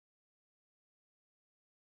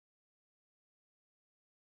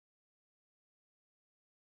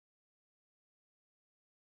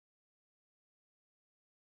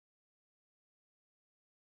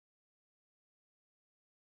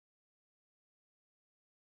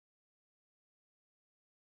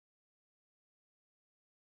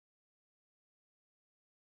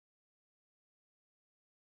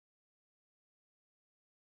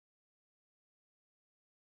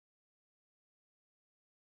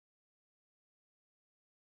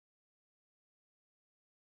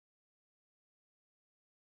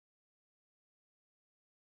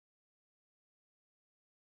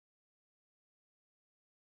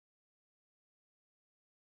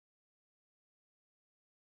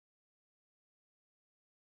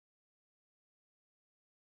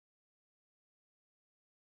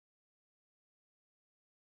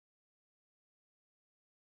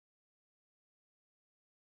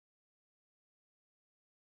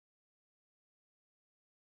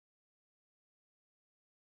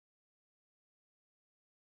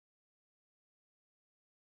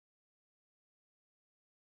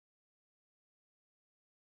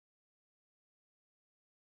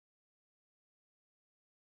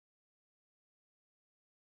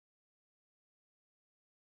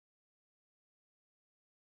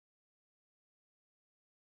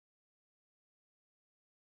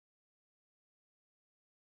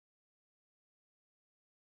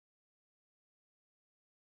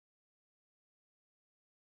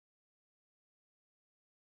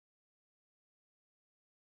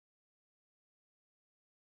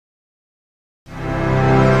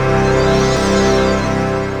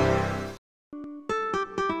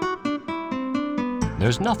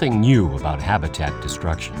 There's nothing new about habitat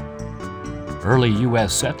destruction. Early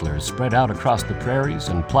U.S. settlers spread out across the prairies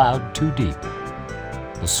and plowed too deep.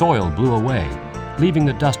 The soil blew away, leaving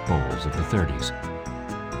the dust bowls of the 30s.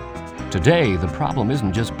 Today, the problem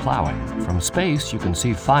isn't just plowing. From space, you can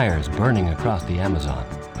see fires burning across the Amazon.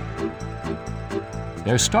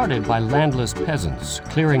 They're started by landless peasants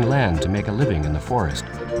clearing land to make a living in the forest.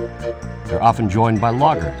 They're often joined by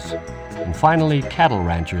loggers, and finally cattle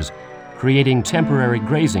ranchers creating temporary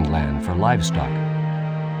grazing land for livestock.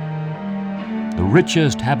 The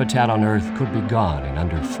richest habitat on Earth could be gone in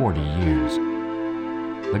under 40 years.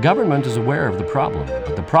 The government is aware of the problem,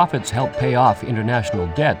 but the profits help pay off international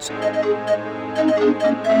debts.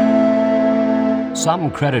 Some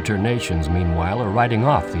creditor nations, meanwhile, are writing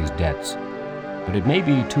off these debts. But it may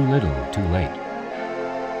be too little, too late.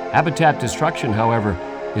 Habitat destruction, however,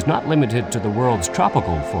 is not limited to the world's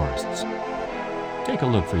tropical forests. Take a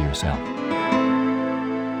look for yourself.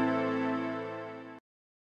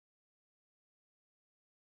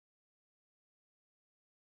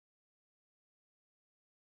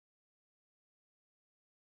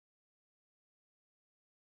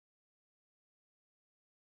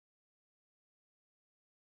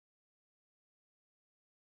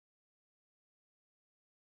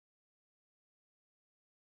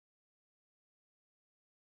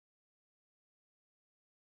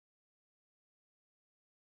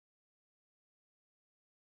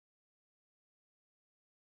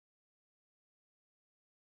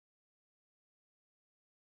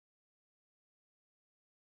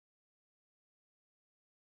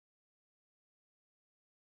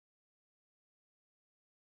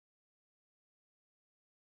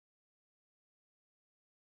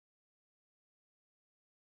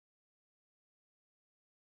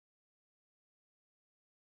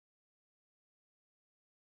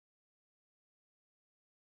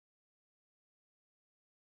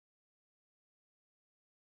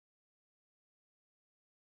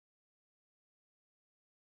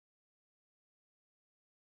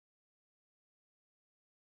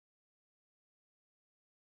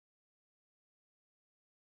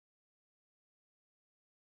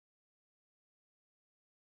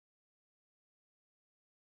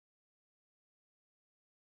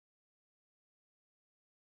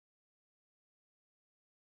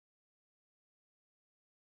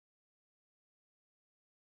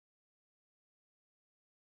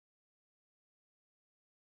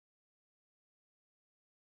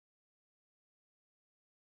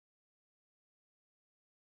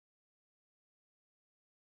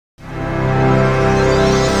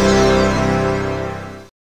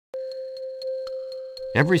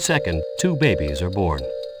 Every second, 2 babies are born.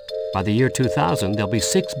 By the year 2000, there'll be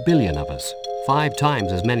 6 billion of us, 5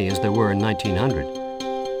 times as many as there were in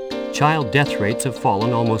 1900. Child death rates have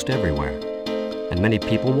fallen almost everywhere, and many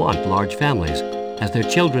people want large families, as their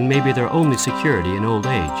children may be their only security in old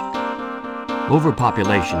age.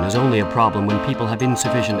 Overpopulation is only a problem when people have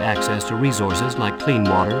insufficient access to resources like clean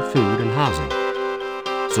water, food, and housing.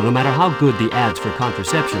 So no matter how good the ads for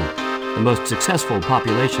contraception, the most successful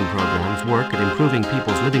population programs work at improving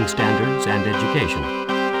people's living standards and education.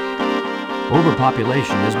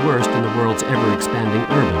 Overpopulation is worst in the world's ever-expanding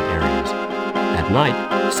urban areas. At night,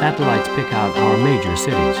 satellites pick out our major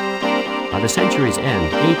cities. By the century's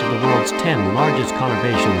end, 8 of the world's 10 largest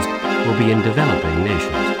conurbations will be in developing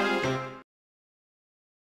nations.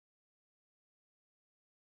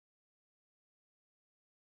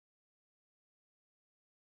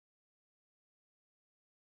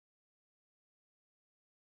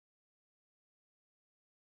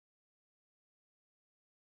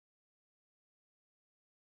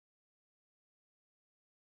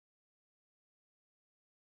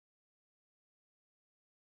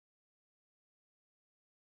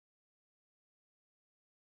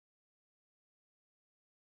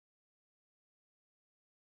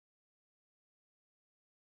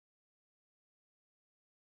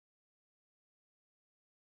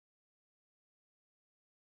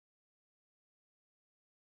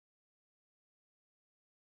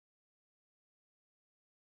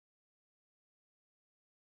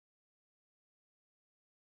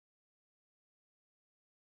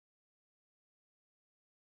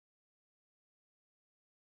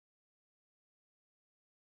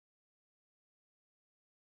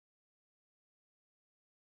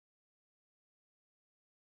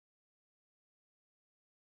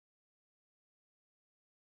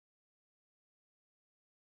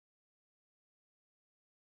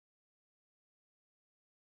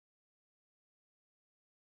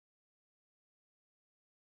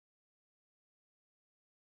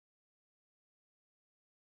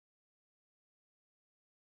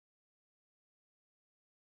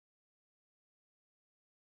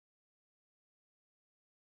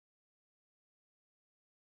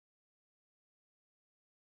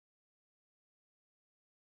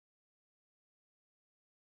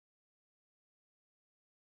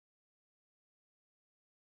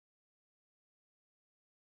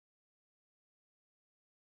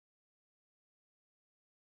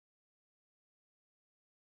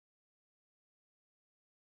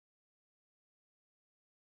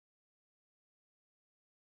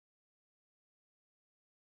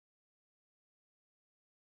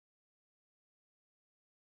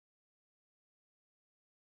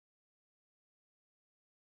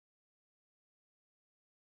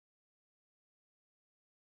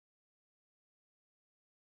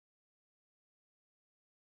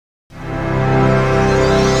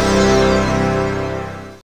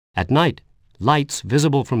 At night, lights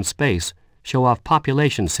visible from space show off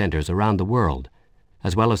population centers around the world,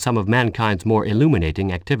 as well as some of mankind's more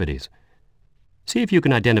illuminating activities. See if you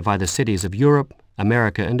can identify the cities of Europe,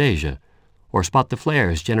 America, and Asia, or spot the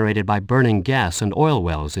flares generated by burning gas and oil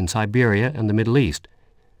wells in Siberia and the Middle East.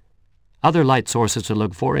 Other light sources to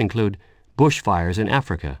look for include bushfires in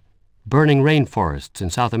Africa, burning rainforests in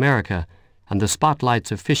South America, and the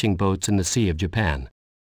spotlights of fishing boats in the Sea of Japan.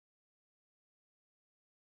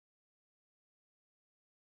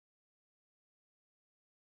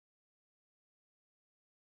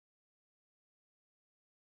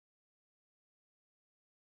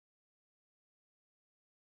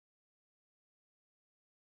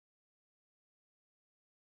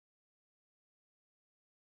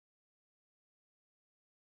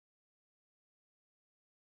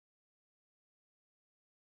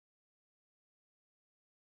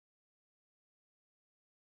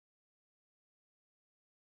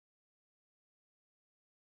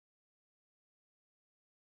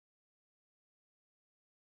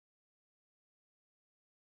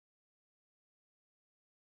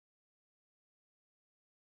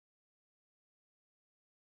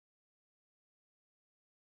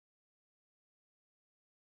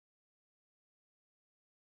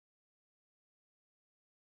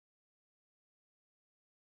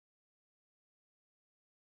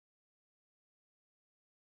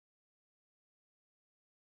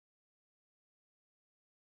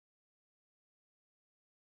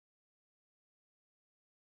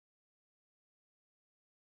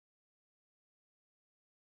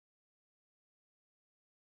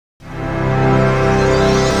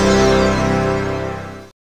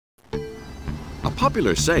 A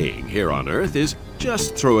popular saying here on Earth is,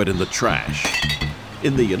 just throw it in the trash.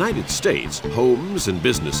 In the United States, homes and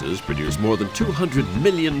businesses produce more than 200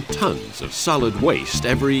 million tons of solid waste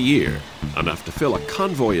every year, enough to fill a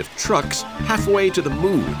convoy of trucks halfway to the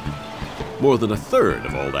moon. More than a third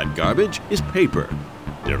of all that garbage is paper,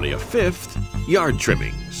 nearly a fifth, yard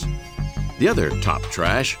trimmings. The other top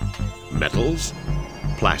trash, metals,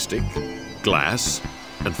 plastic, glass,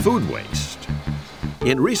 and food waste.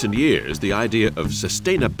 In recent years, the idea of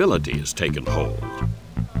sustainability has taken hold.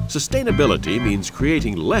 Sustainability means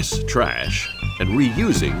creating less trash and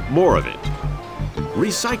reusing more of it.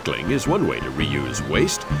 Recycling is one way to reuse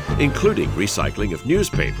waste, including recycling of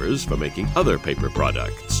newspapers for making other paper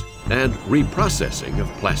products, and reprocessing of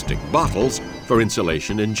plastic bottles for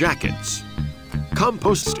insulation in jackets.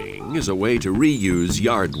 Composting is a way to reuse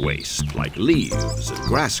yard waste like leaves and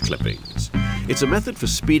grass clippings. It's a method for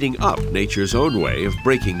speeding up nature's own way of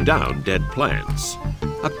breaking down dead plants.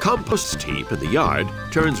 A compost heap in the yard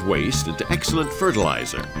turns waste into excellent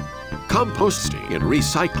fertilizer. Composting and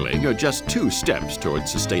recycling are just two steps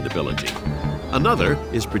towards sustainability. Another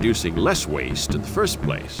is producing less waste in the first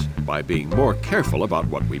place by being more careful about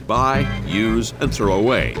what we buy, use, and throw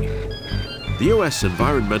away. The U.S.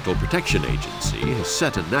 Environmental Protection Agency has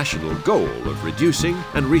set a national goal of reducing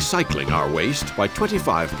and recycling our waste by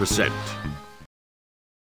 25%.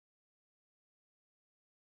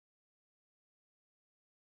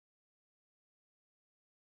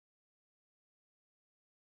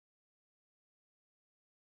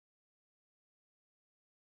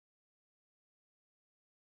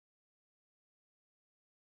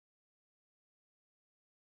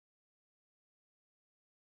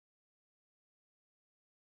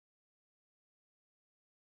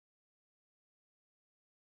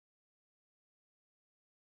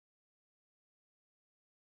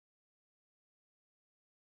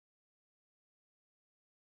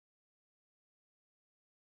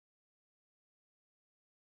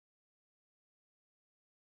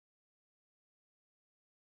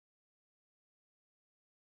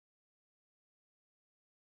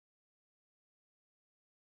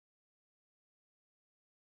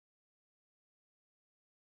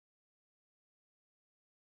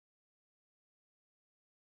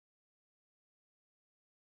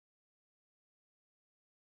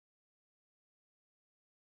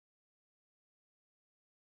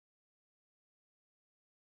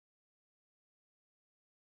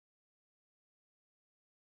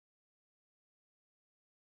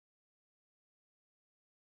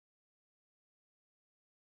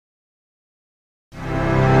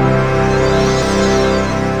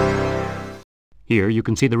 Here you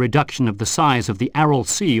can see the reduction of the size of the Aral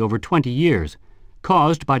Sea over 20 years,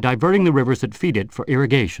 caused by diverting the rivers that feed it for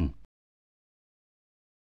irrigation.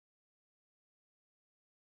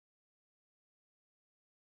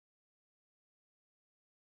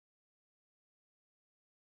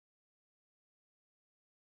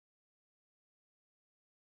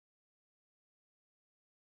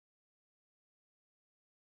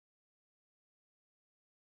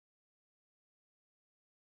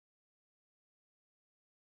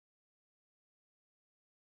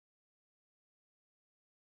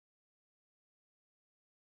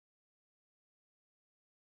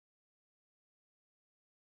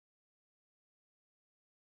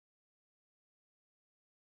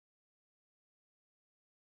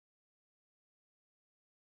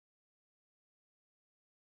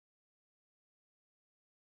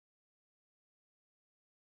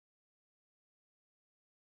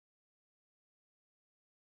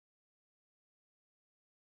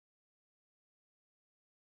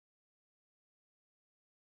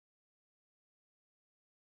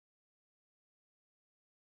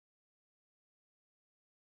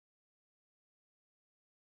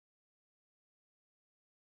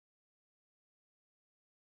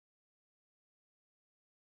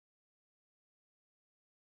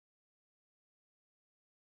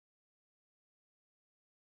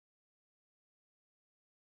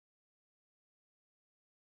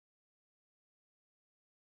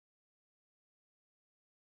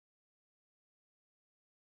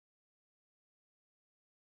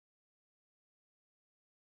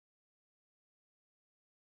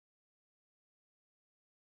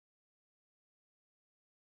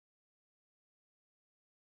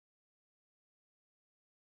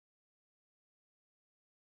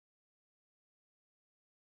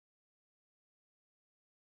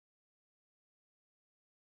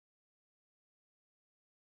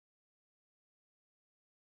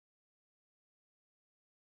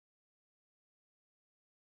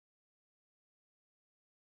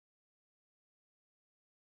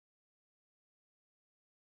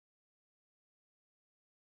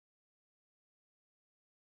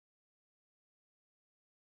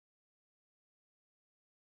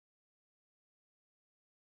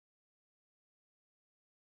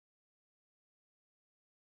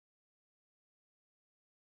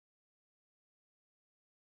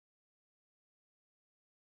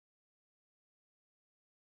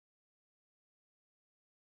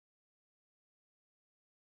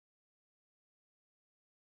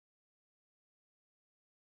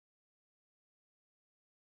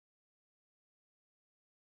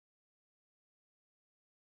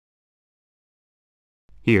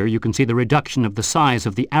 Here you can see the reduction of the size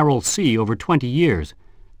of the Aral Sea over 20 years,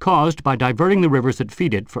 caused by diverting the rivers that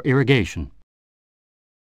feed it for irrigation.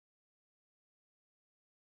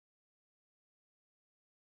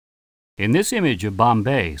 In this image of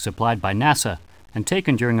Bombay, supplied by NASA and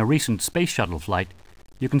taken during a recent space shuttle flight,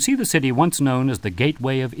 you can see the city once known as the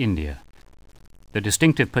Gateway of India. The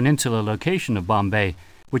distinctive peninsula location of Bombay,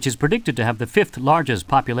 which is predicted to have the 5th largest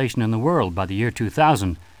population in the world by the year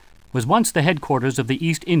 2000, was once the headquarters of the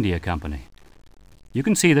East India Company. You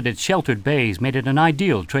can see that its sheltered bays made it an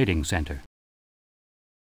ideal trading center.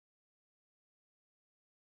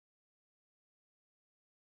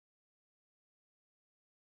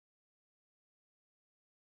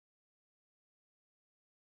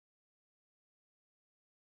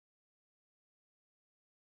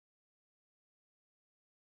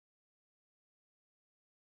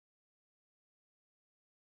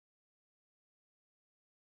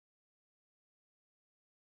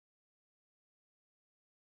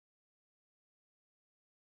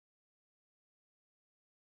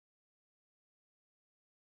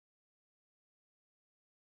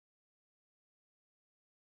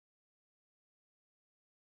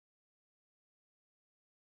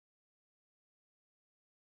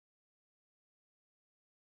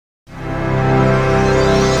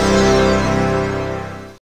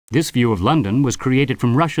 This view of London was created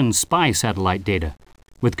from Russian spy satellite data,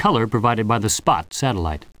 with color provided by the Spot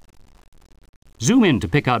satellite. Zoom in to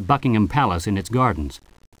pick out Buckingham Palace in its gardens,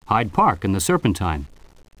 Hyde Park and the Serpentine,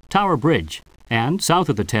 Tower Bridge, and, south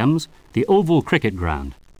of the Thames, the Oval Cricket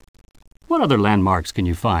Ground. What other landmarks can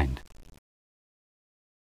you find?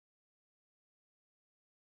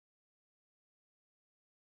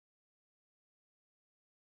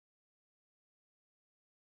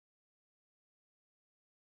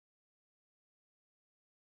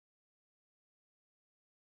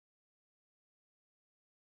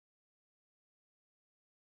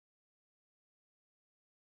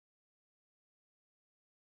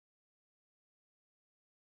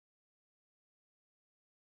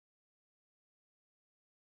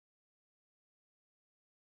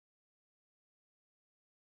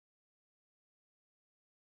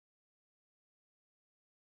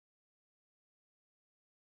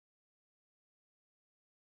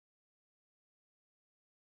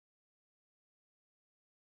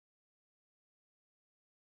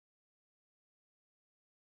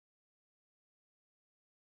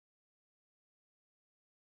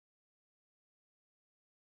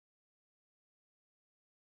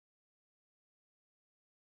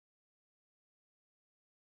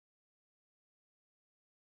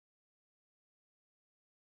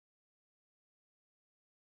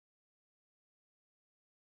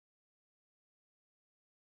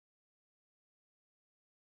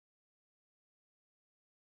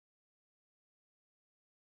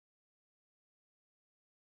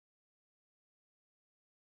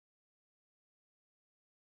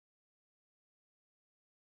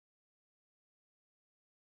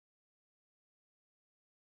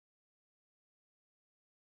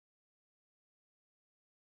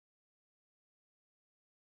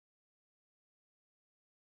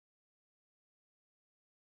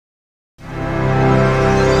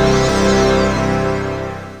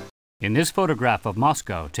 In this photograph of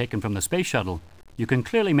Moscow, taken from the space shuttle, you can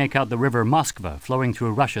clearly make out the river Moskva flowing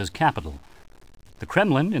through Russia's capital. The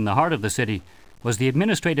Kremlin, in the heart of the city, was the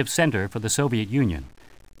administrative center for the Soviet Union.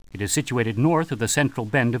 It is situated north of the central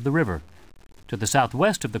bend of the river. To the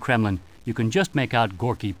southwest of the Kremlin, you can just make out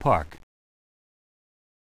Gorky Park.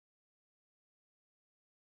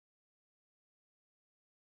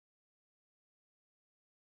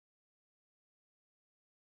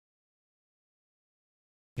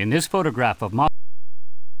 In this photograph of Moscow,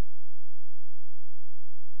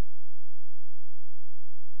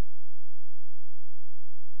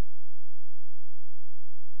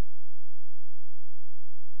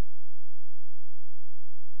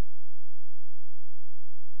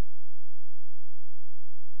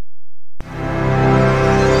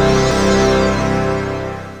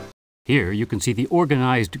 here you can see the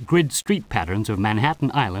organized grid street patterns of Manhattan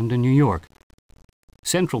Island in New York.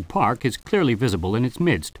 Central Park is clearly visible in its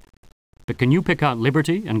midst. But can you pick out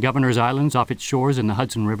Liberty and Governor's Islands off its shores in the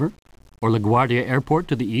Hudson River? Or LaGuardia Airport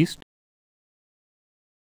to the east?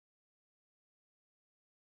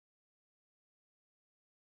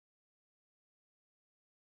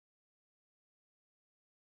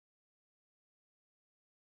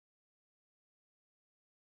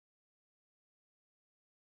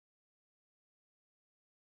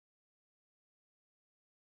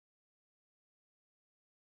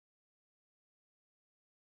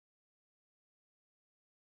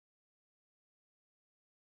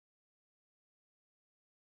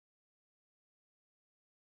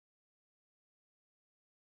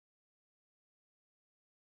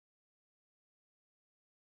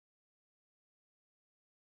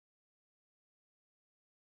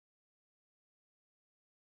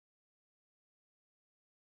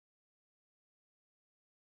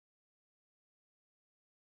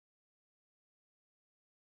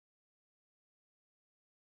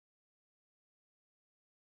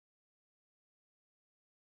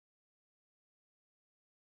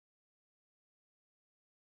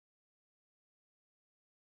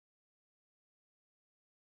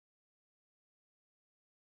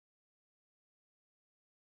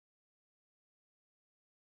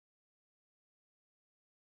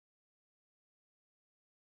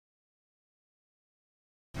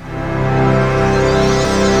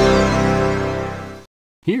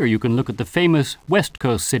 Here you can look at the famous West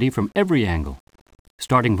Coast city from every angle.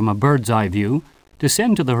 Starting from a bird's eye view,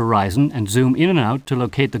 descend to the horizon and zoom in and out to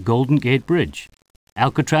locate the Golden Gate Bridge,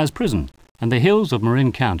 Alcatraz Prison, and the hills of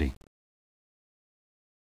Marin County.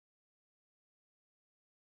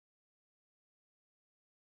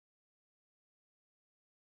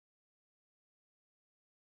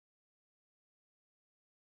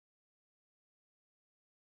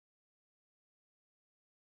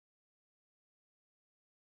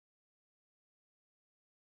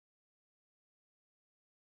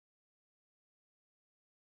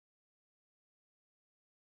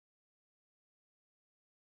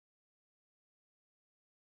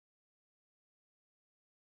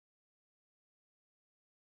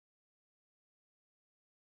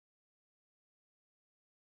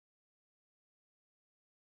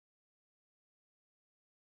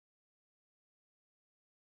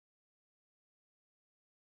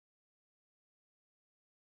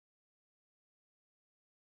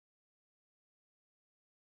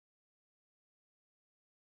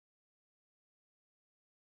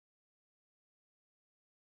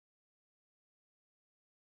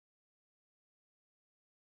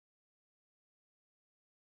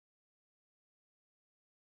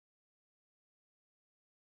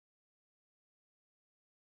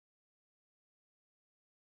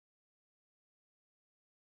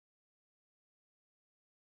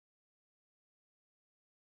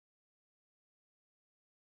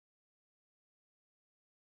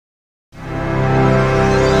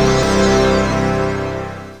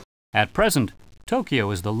 At present, Tokyo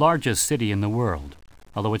is the largest city in the world,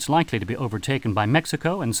 although it's likely to be overtaken by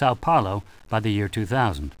Mexico and Sao Paulo by the year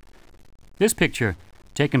 2000. This picture,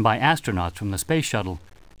 taken by astronauts from the space shuttle,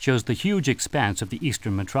 shows the huge expanse of the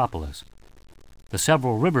eastern metropolis. The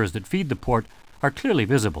several rivers that feed the port are clearly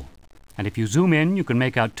visible, and if you zoom in, you can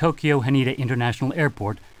make out Tokyo Haneda International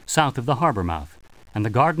Airport south of the harbor mouth, and the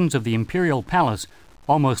gardens of the Imperial Palace,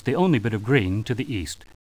 almost the only bit of green to the east.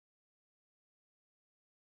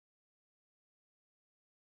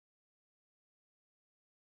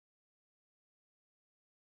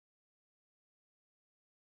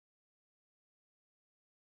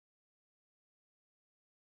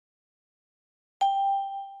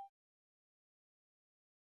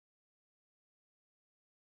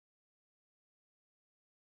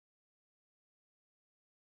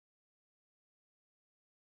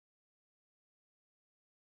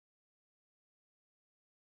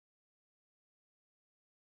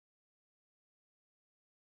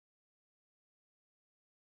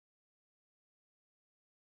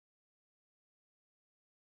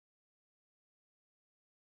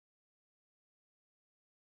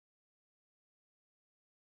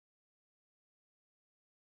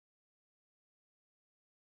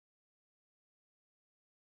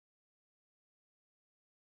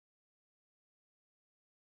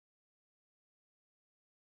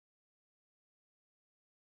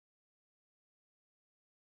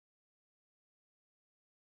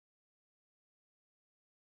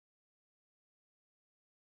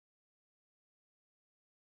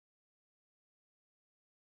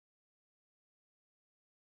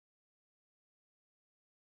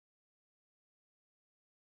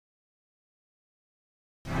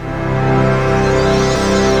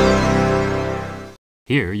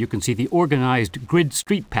 Here you can see the organized grid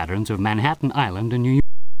street patterns of Manhattan Island in New York.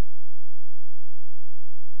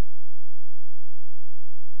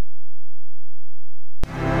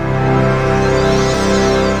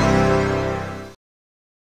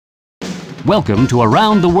 Welcome to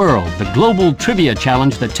Around the World, the global trivia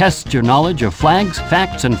challenge that tests your knowledge of flags,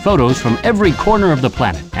 facts, and photos from every corner of the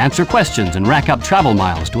planet. Answer questions and rack up travel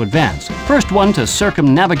miles to advance. First one to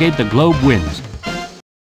circumnavigate the globe wins.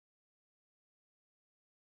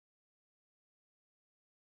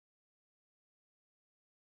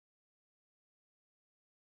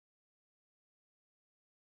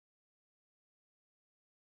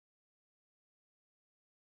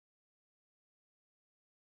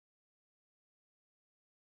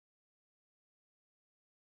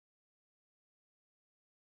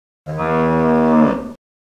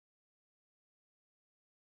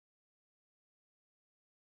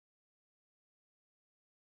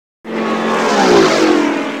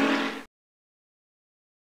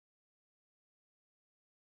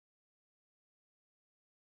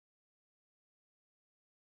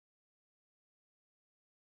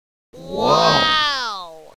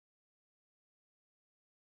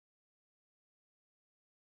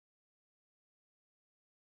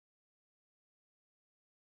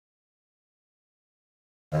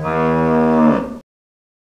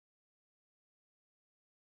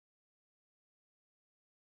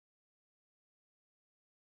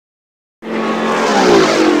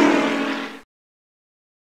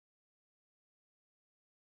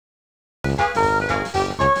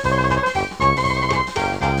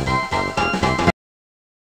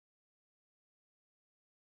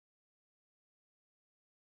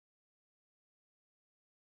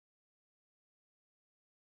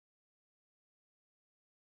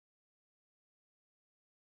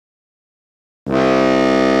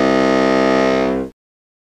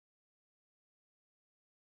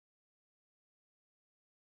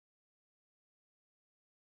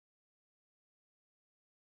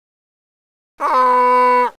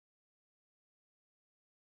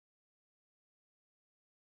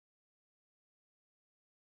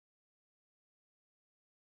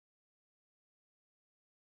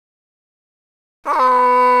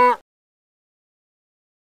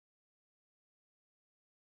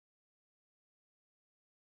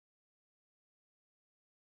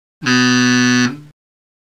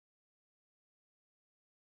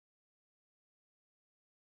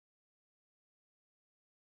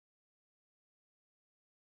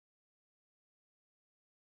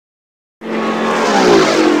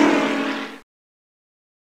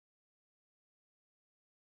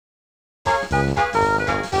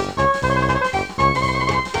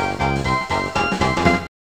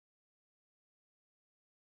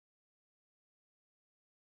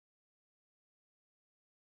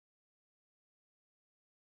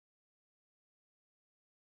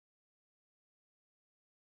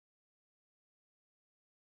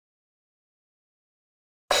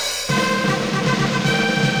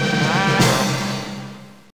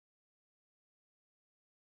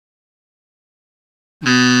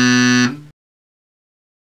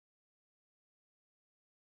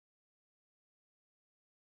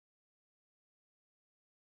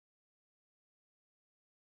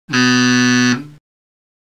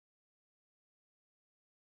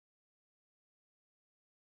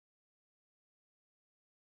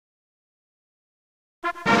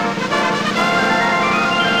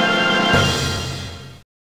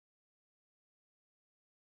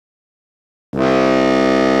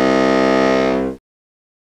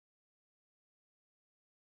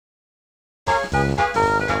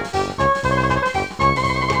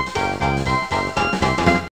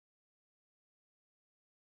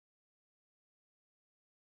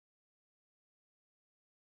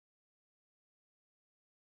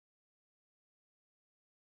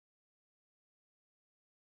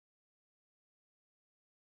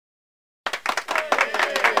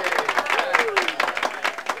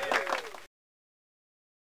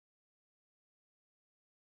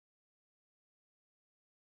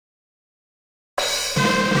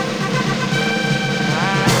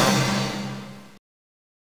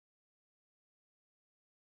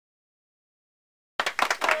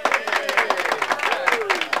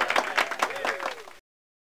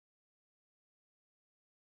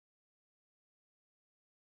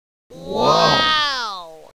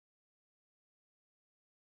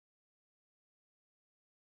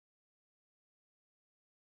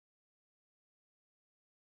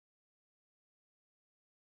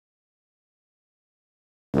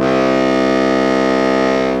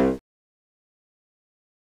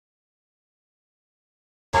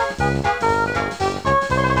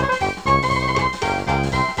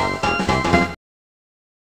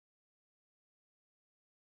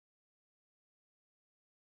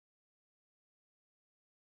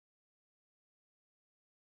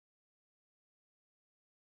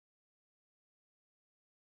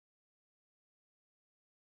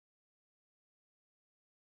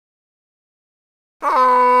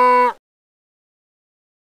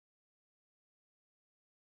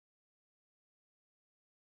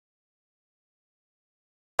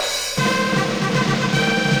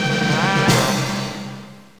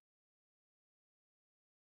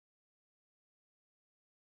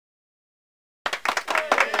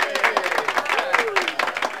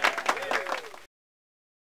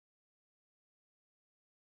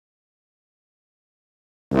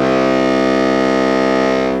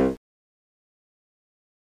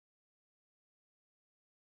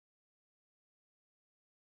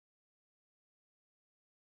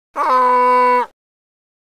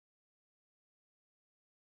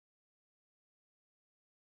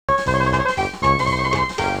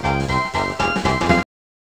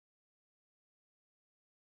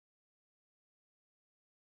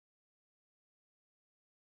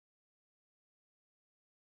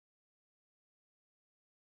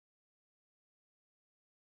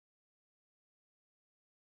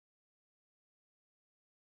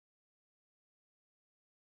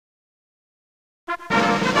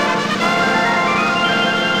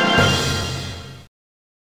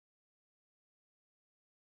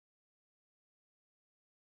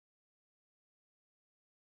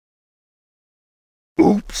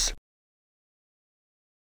 Oops.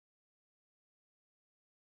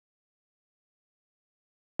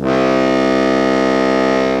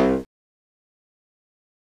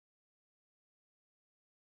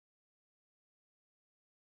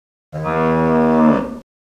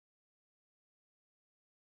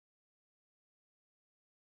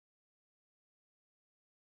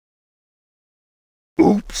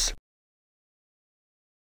 Oops.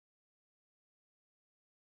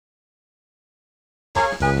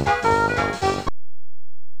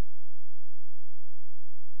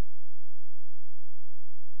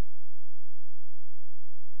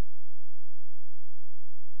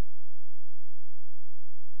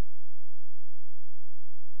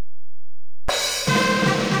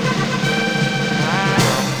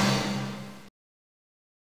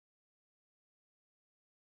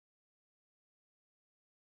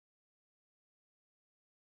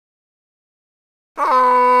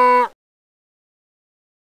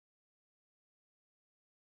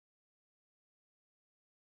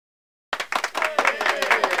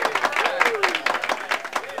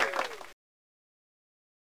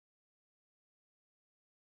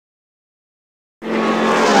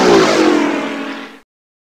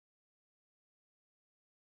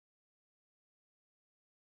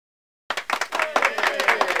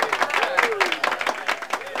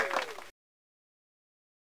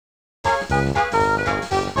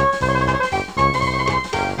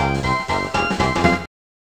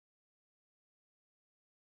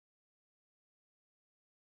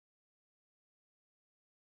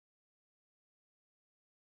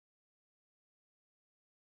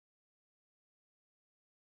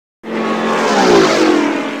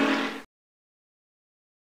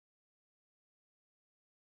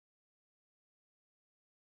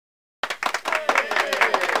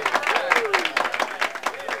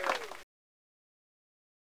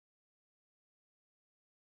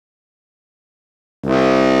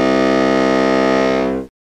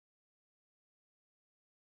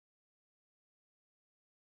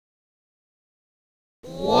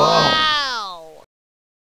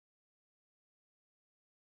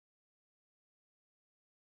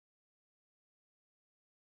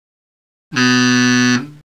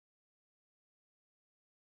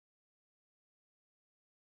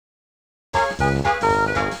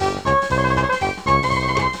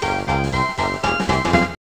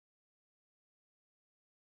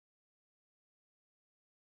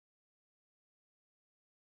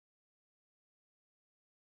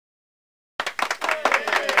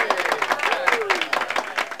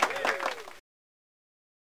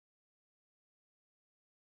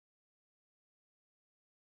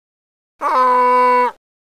 Oops.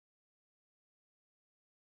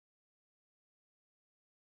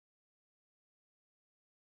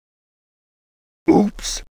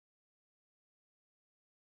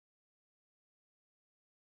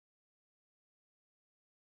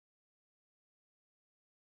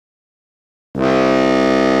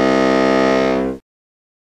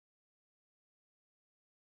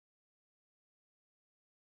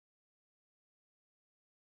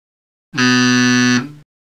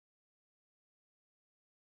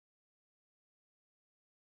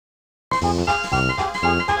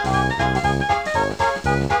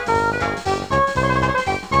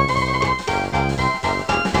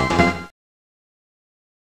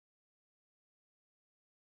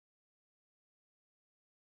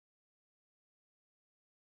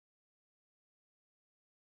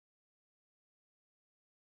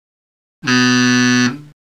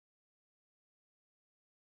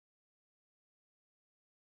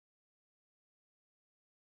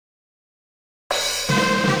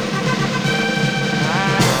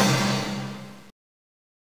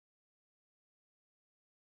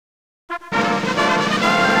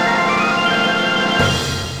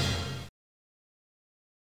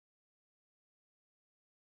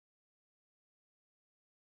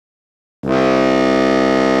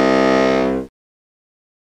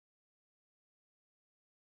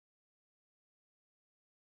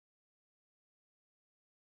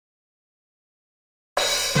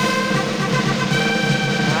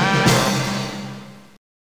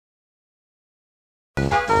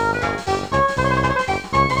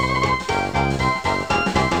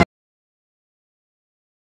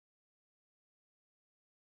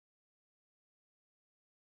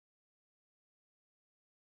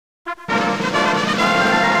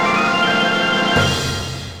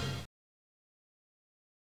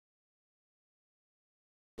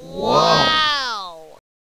 Wow!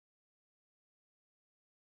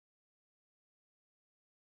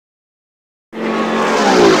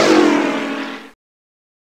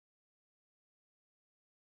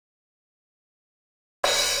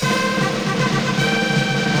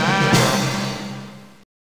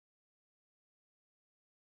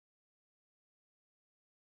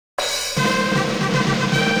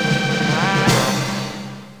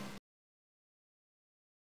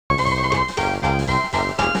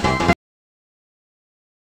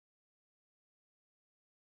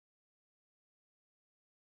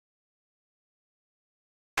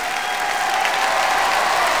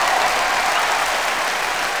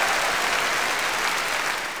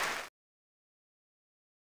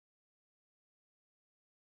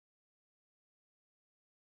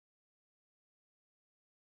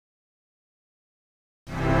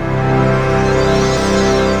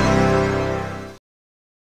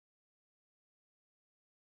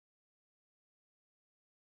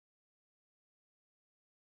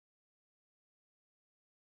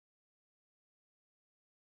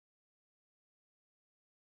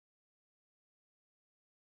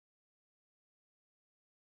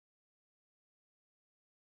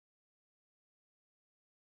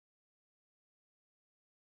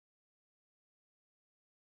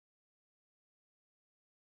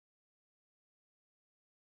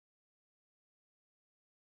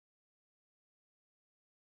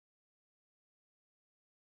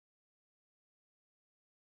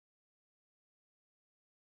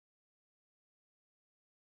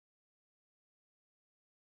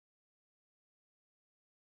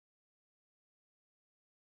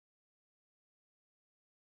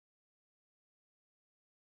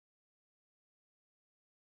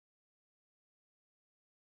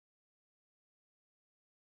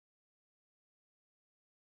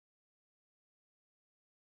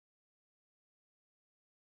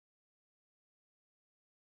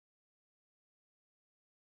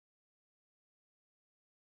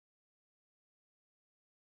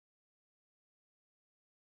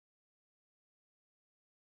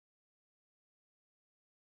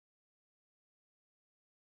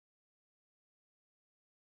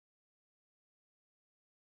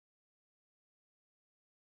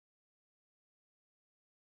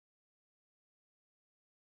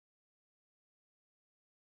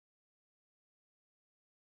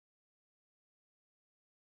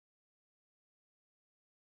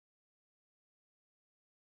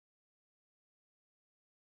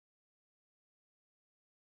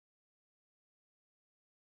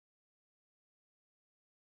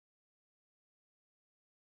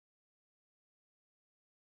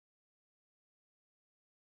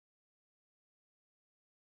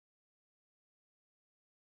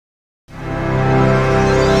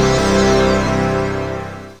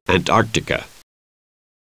 Antarctica.